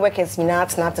 How many workers not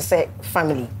to say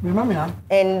family. Remember?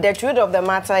 And the truth of the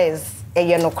matter is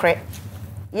a no credit.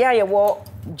 Yeah, you walk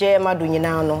Jema do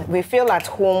no. We feel at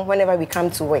home whenever we come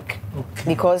to work. Okay.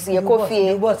 Because your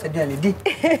coffee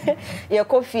your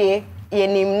coffee ye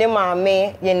nim ne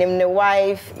mame, ye nim the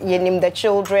wife, ye nim the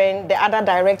children, the other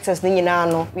directors ni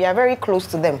no. We are very close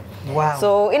to them. Wow.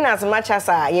 So in as much as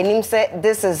ye nim say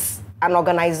this is an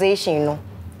organization, you know,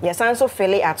 yes, also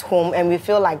feel it at home and we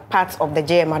feel like part of the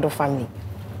Addo family.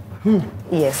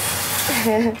 Yes.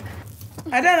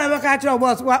 I don't know catch your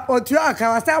boss. What you are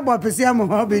about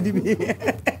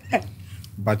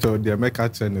But the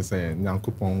American is a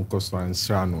Yankupon Coswan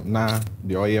Shrano. Now,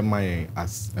 the oil mine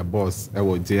as a boss, I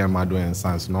will Addo and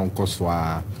Sons, non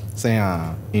Coswa,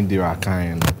 saying Indira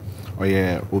kind, or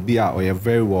yeah, Obia, or you're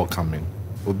very welcoming.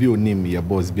 Obi onim your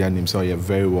boss be anim, so you're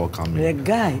very welcoming. The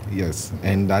guy. Yes,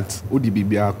 and that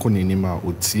Udibia Koninima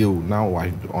Otio now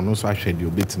I also actually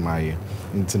you bit my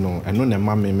intino. I know the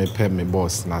mammy me pay me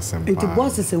boss Nasem. The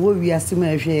boss is a way we are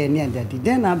similar near daddy.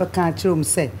 Then I can't room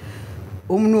say.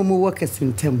 No more workers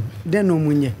in them. Then no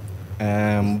munye.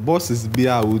 Bosses be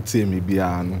a uti me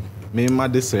biano. Me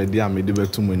mother said, dear, me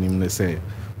debe to him say.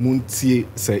 Muntie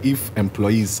say if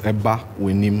employees eba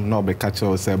wenim no be catch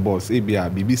us say boss ebia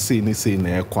BBC ni say na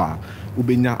ekwa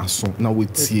ubenya aso na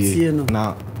wetie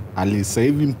na ali say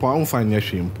even po an fan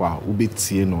yehwe mpo a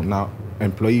ubetie no na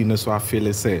employee no so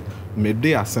afele say me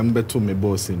dey assemble to me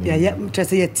boss ni yeah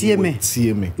trust ye tie me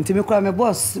nti me kwa me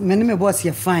boss me ne me boss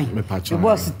ye fine me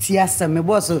boss tie asa me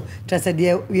boss trust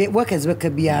the workers be ka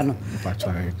bia no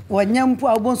wonya mpo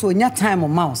a boss onya time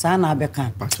mouse ana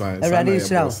abeka ready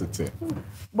boss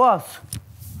boss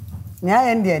nya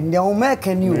end the o make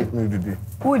new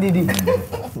who did it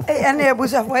eh and e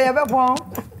busa for ye be pon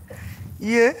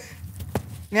ye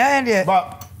nya end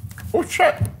but o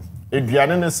check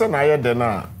eduane ne se na ye de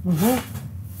na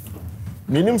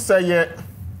minim say ye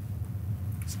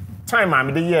time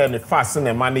am de ye ne fast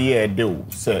na man ye de o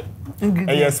say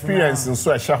e experience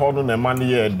so e sha hodo na man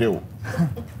ye de o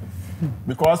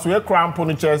because we cramp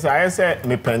on chest I say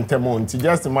me pentemo nti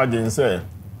just imagine say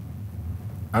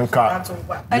Anka,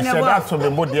 you said that to me,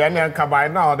 but the Anka by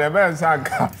now, the best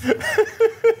Anka.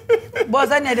 Boss,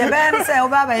 I need the band say,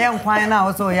 Obaba, young quine now,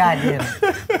 so yeah, dear.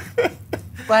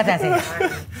 What I say?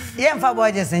 Young for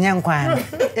Borges and young quine.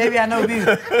 If you are no view,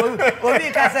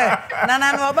 Obi Cassa,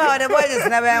 Nana know about the Borges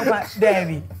never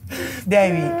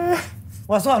Davy.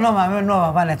 Was all no, I know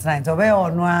of Valentine, so we all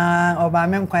know about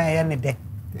men quine any day.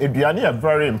 Eduane are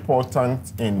very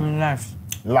important in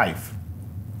life.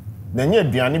 Then you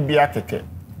Eduane be a keke.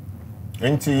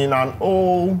 And in an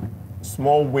old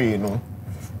small way, no.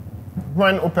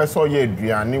 When a person ye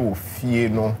Eduane will fear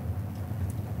no.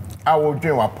 I will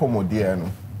drink a pomo dear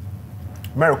no.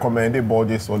 I recommend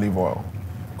Borges Olive Oil.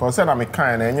 Concern I'm a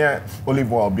kind and yet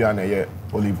olive oil be an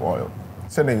olive oil.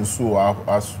 Sending so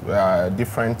as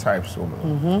different types of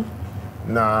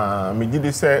Now, me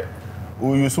did say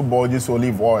we use Borges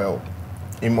Olive Oil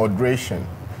in moderation.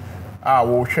 I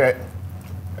will share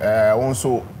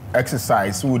also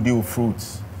exercise, we do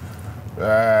fruits. We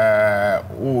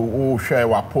share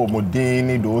what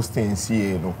pomodini, those things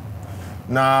here. No.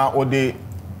 Now, or the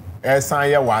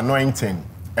essay wa anointing,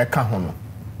 ekahono.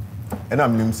 And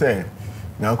I'm saying,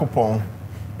 Yankopon,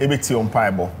 ebiti on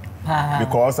Bible.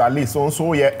 Because at least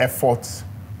also your effort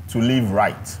to live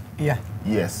right. Yeah.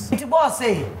 Yes. It boss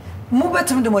say, move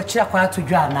betum de mochia kwa to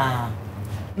dwana.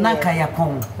 Nanka ya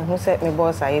pon. Who said me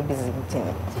boss are you busy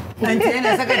eating? And then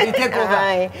I second take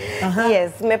over.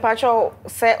 Yes, me patrol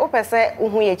say ope say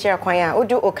uhu ye chia kwan ya.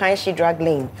 Odu okan she drag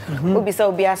lane. Obi say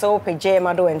obi asa ope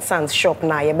Adum Addo and Sons shop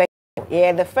na ye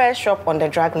Yeah, the first shop on the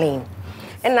drug lane.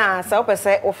 And now, so I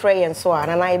say, Ofray and so on,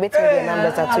 and I bet me the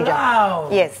numbers are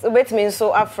too. Yes, bet me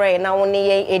so afraid now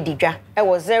only a diga. It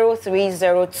was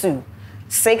 0302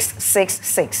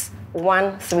 666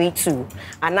 132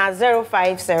 and now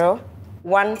 050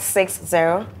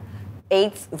 160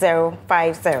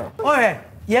 8050. Oh, yeah,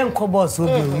 young boss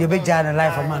will be a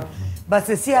life of man. But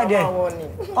see, I did.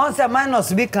 Also,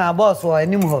 minus big boss or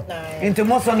anymore. Into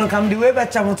most of them come the way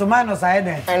back to minus. I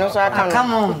know, so I can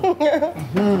come on.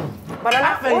 But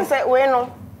I say,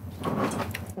 well,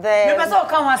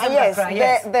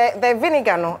 the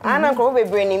vinegar, no, and Uncle will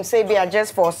bring him say, be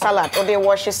just for salad or they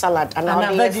wash salad and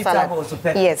I'll be salad.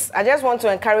 Yes, I just want to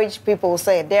encourage people.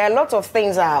 Say there are a lot of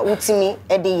things are utimi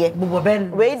ediye.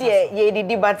 Where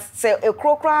ye but say a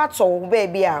crocrat or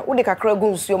baby, who the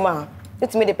cacragoons your man.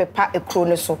 It's made a paper a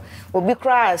crone so will be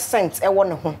cry scent a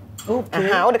one home.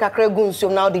 Okay, all the cacragoons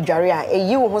you now the jaria, a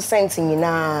you who sent in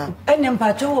na. And then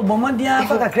Pacho, Bomondia,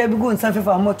 for the crabagoon, something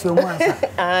for a motor.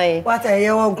 Aye, what a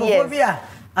year old Grovia,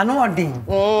 and one thing.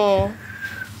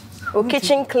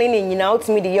 Kitchen cleaning, you know,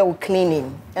 to me the year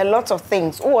cleaning. A lot of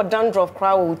things. Oh, dandruff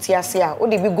crowd, tiasia. Oh,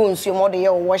 the begoons, you more the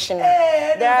year washing.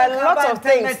 There are a lot of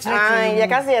things. Aye, you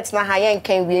can see it's not high and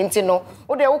can be into no.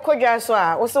 Oh, the Okoja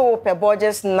also per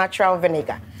Borges natural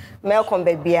vinegar. Malcolm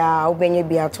baby, I'll be a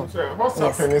beato. What's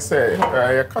happening? Say,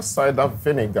 a cast cider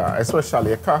vinegar,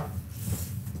 especially a car.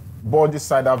 Borges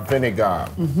cider vinegar.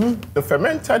 The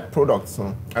fermented products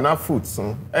and our foods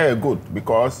are good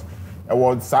because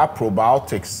was our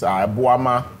probiotics,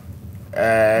 boama,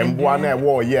 boana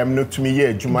war yam no to me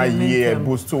ye, juma ye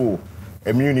boost to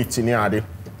immunity near.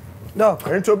 Doc,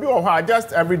 and to be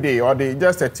just every day or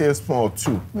just a tablespoon or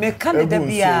two. Me can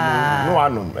debia no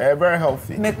anum, very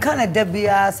healthy. Me can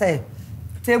debia say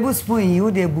tablespoon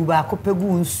you de buba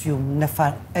copegunsium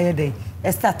nefa a day,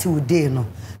 a statue day no.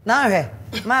 Now,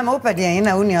 Mamma open the in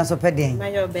a union so pedding.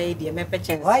 My baby, my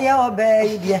patient. Why your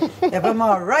baby? Ever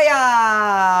more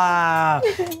royal.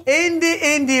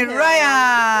 Indi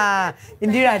royal.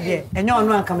 Indira dear, and no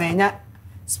one come in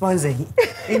sponsor.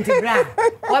 Into brand.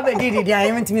 What did I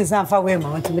even to me some far away,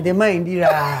 want to be the mind,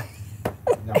 Indira.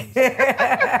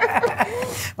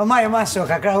 My master,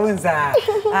 Kakawunza.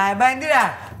 I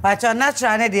bandira, but your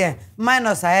natural idea,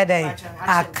 minus I had a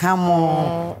come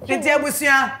on.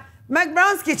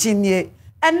 McBrown's kitchen ye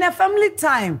and the family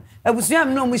time. I was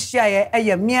young no share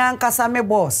a me and Casame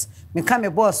boss. Me come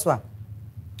a boss wa.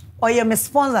 Or ye me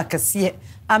sponsor kasi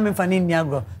I'm in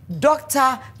Faniniago.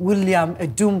 Dr. William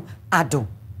Adum Addo.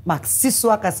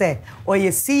 Maxiswa kase or ye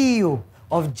CEO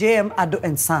of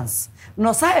Addo Sons.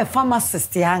 No say a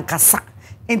pharmacist yan kasa.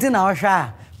 Into our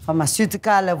share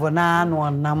pharmaceutical level na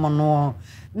one namono.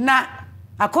 Na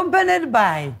accompanied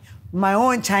by my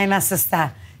own China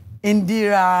sister.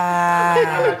 Indira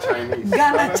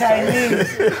Ghana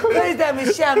Chinese. Where is that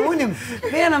Michelle William?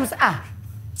 Me and I'm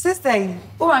sister.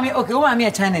 Who am I? Okay, who am I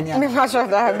a China? Me Pacho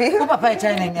Dabi. Who Papa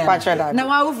China? Pacho Dabi. Now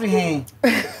I will free.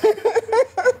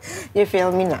 You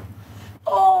feel me now?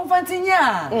 Oh,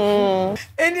 Fantinia.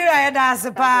 Indira dance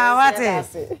pa what?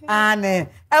 And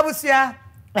I was here.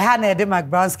 I had a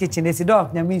McBrown's kitchen. They said,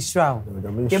 "Dog, you mean shroud?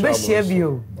 You be share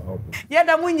you. Yeah,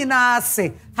 the money na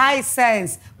say high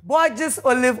sense." Borges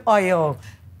Olive Oil,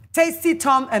 Tasty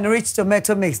Tom and Rich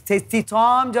Tomato Mix, Tasty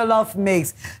Tom Jollof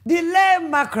Mix, Delay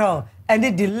Mackerel, and the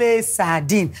Delay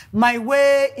Sardine, My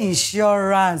Way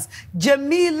Insurance,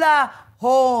 Jamila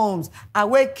Homes,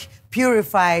 Awake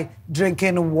Purified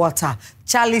Drinking Water,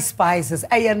 Charlie Spices,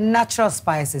 natural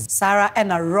spices, Sarah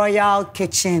and a Royal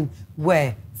Kitchen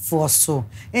Ware. For so,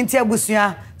 Inti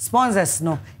Abusuya sponsors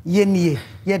no ye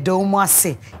do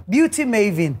mwase beauty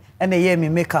maven and a yemi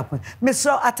makeup.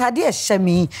 Mr. Atade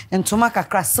shemi and tomaka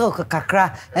kakra silk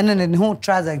kakra and then the whole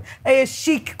trousers a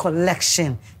chic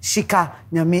collection shika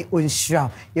nyami unshra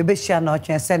ye be share no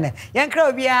chen sene yankra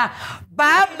obia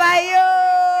bye bye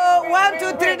yo 1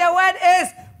 2 3 the word is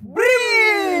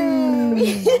bring.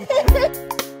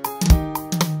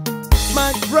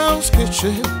 McBrown's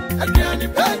Kitchen,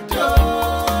 Adum Addo.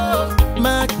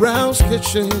 McBrown's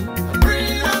Kitchen,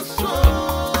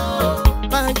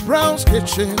 McBrown's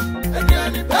Kitchen,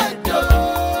 Adum Addo.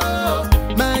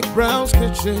 McBrown's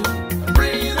Kitchen,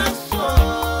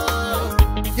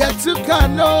 yet to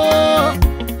Kano,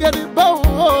 get it bow.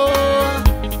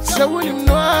 So when you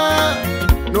know,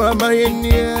 no am I in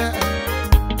here.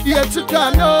 Yet to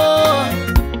Kano,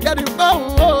 get it bow.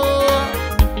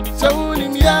 So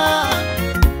when you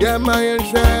yeah, my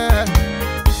share.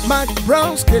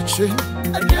 McBrown's Kitchen,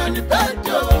 Adum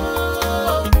Addo.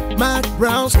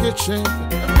 McBrown's Kitchen.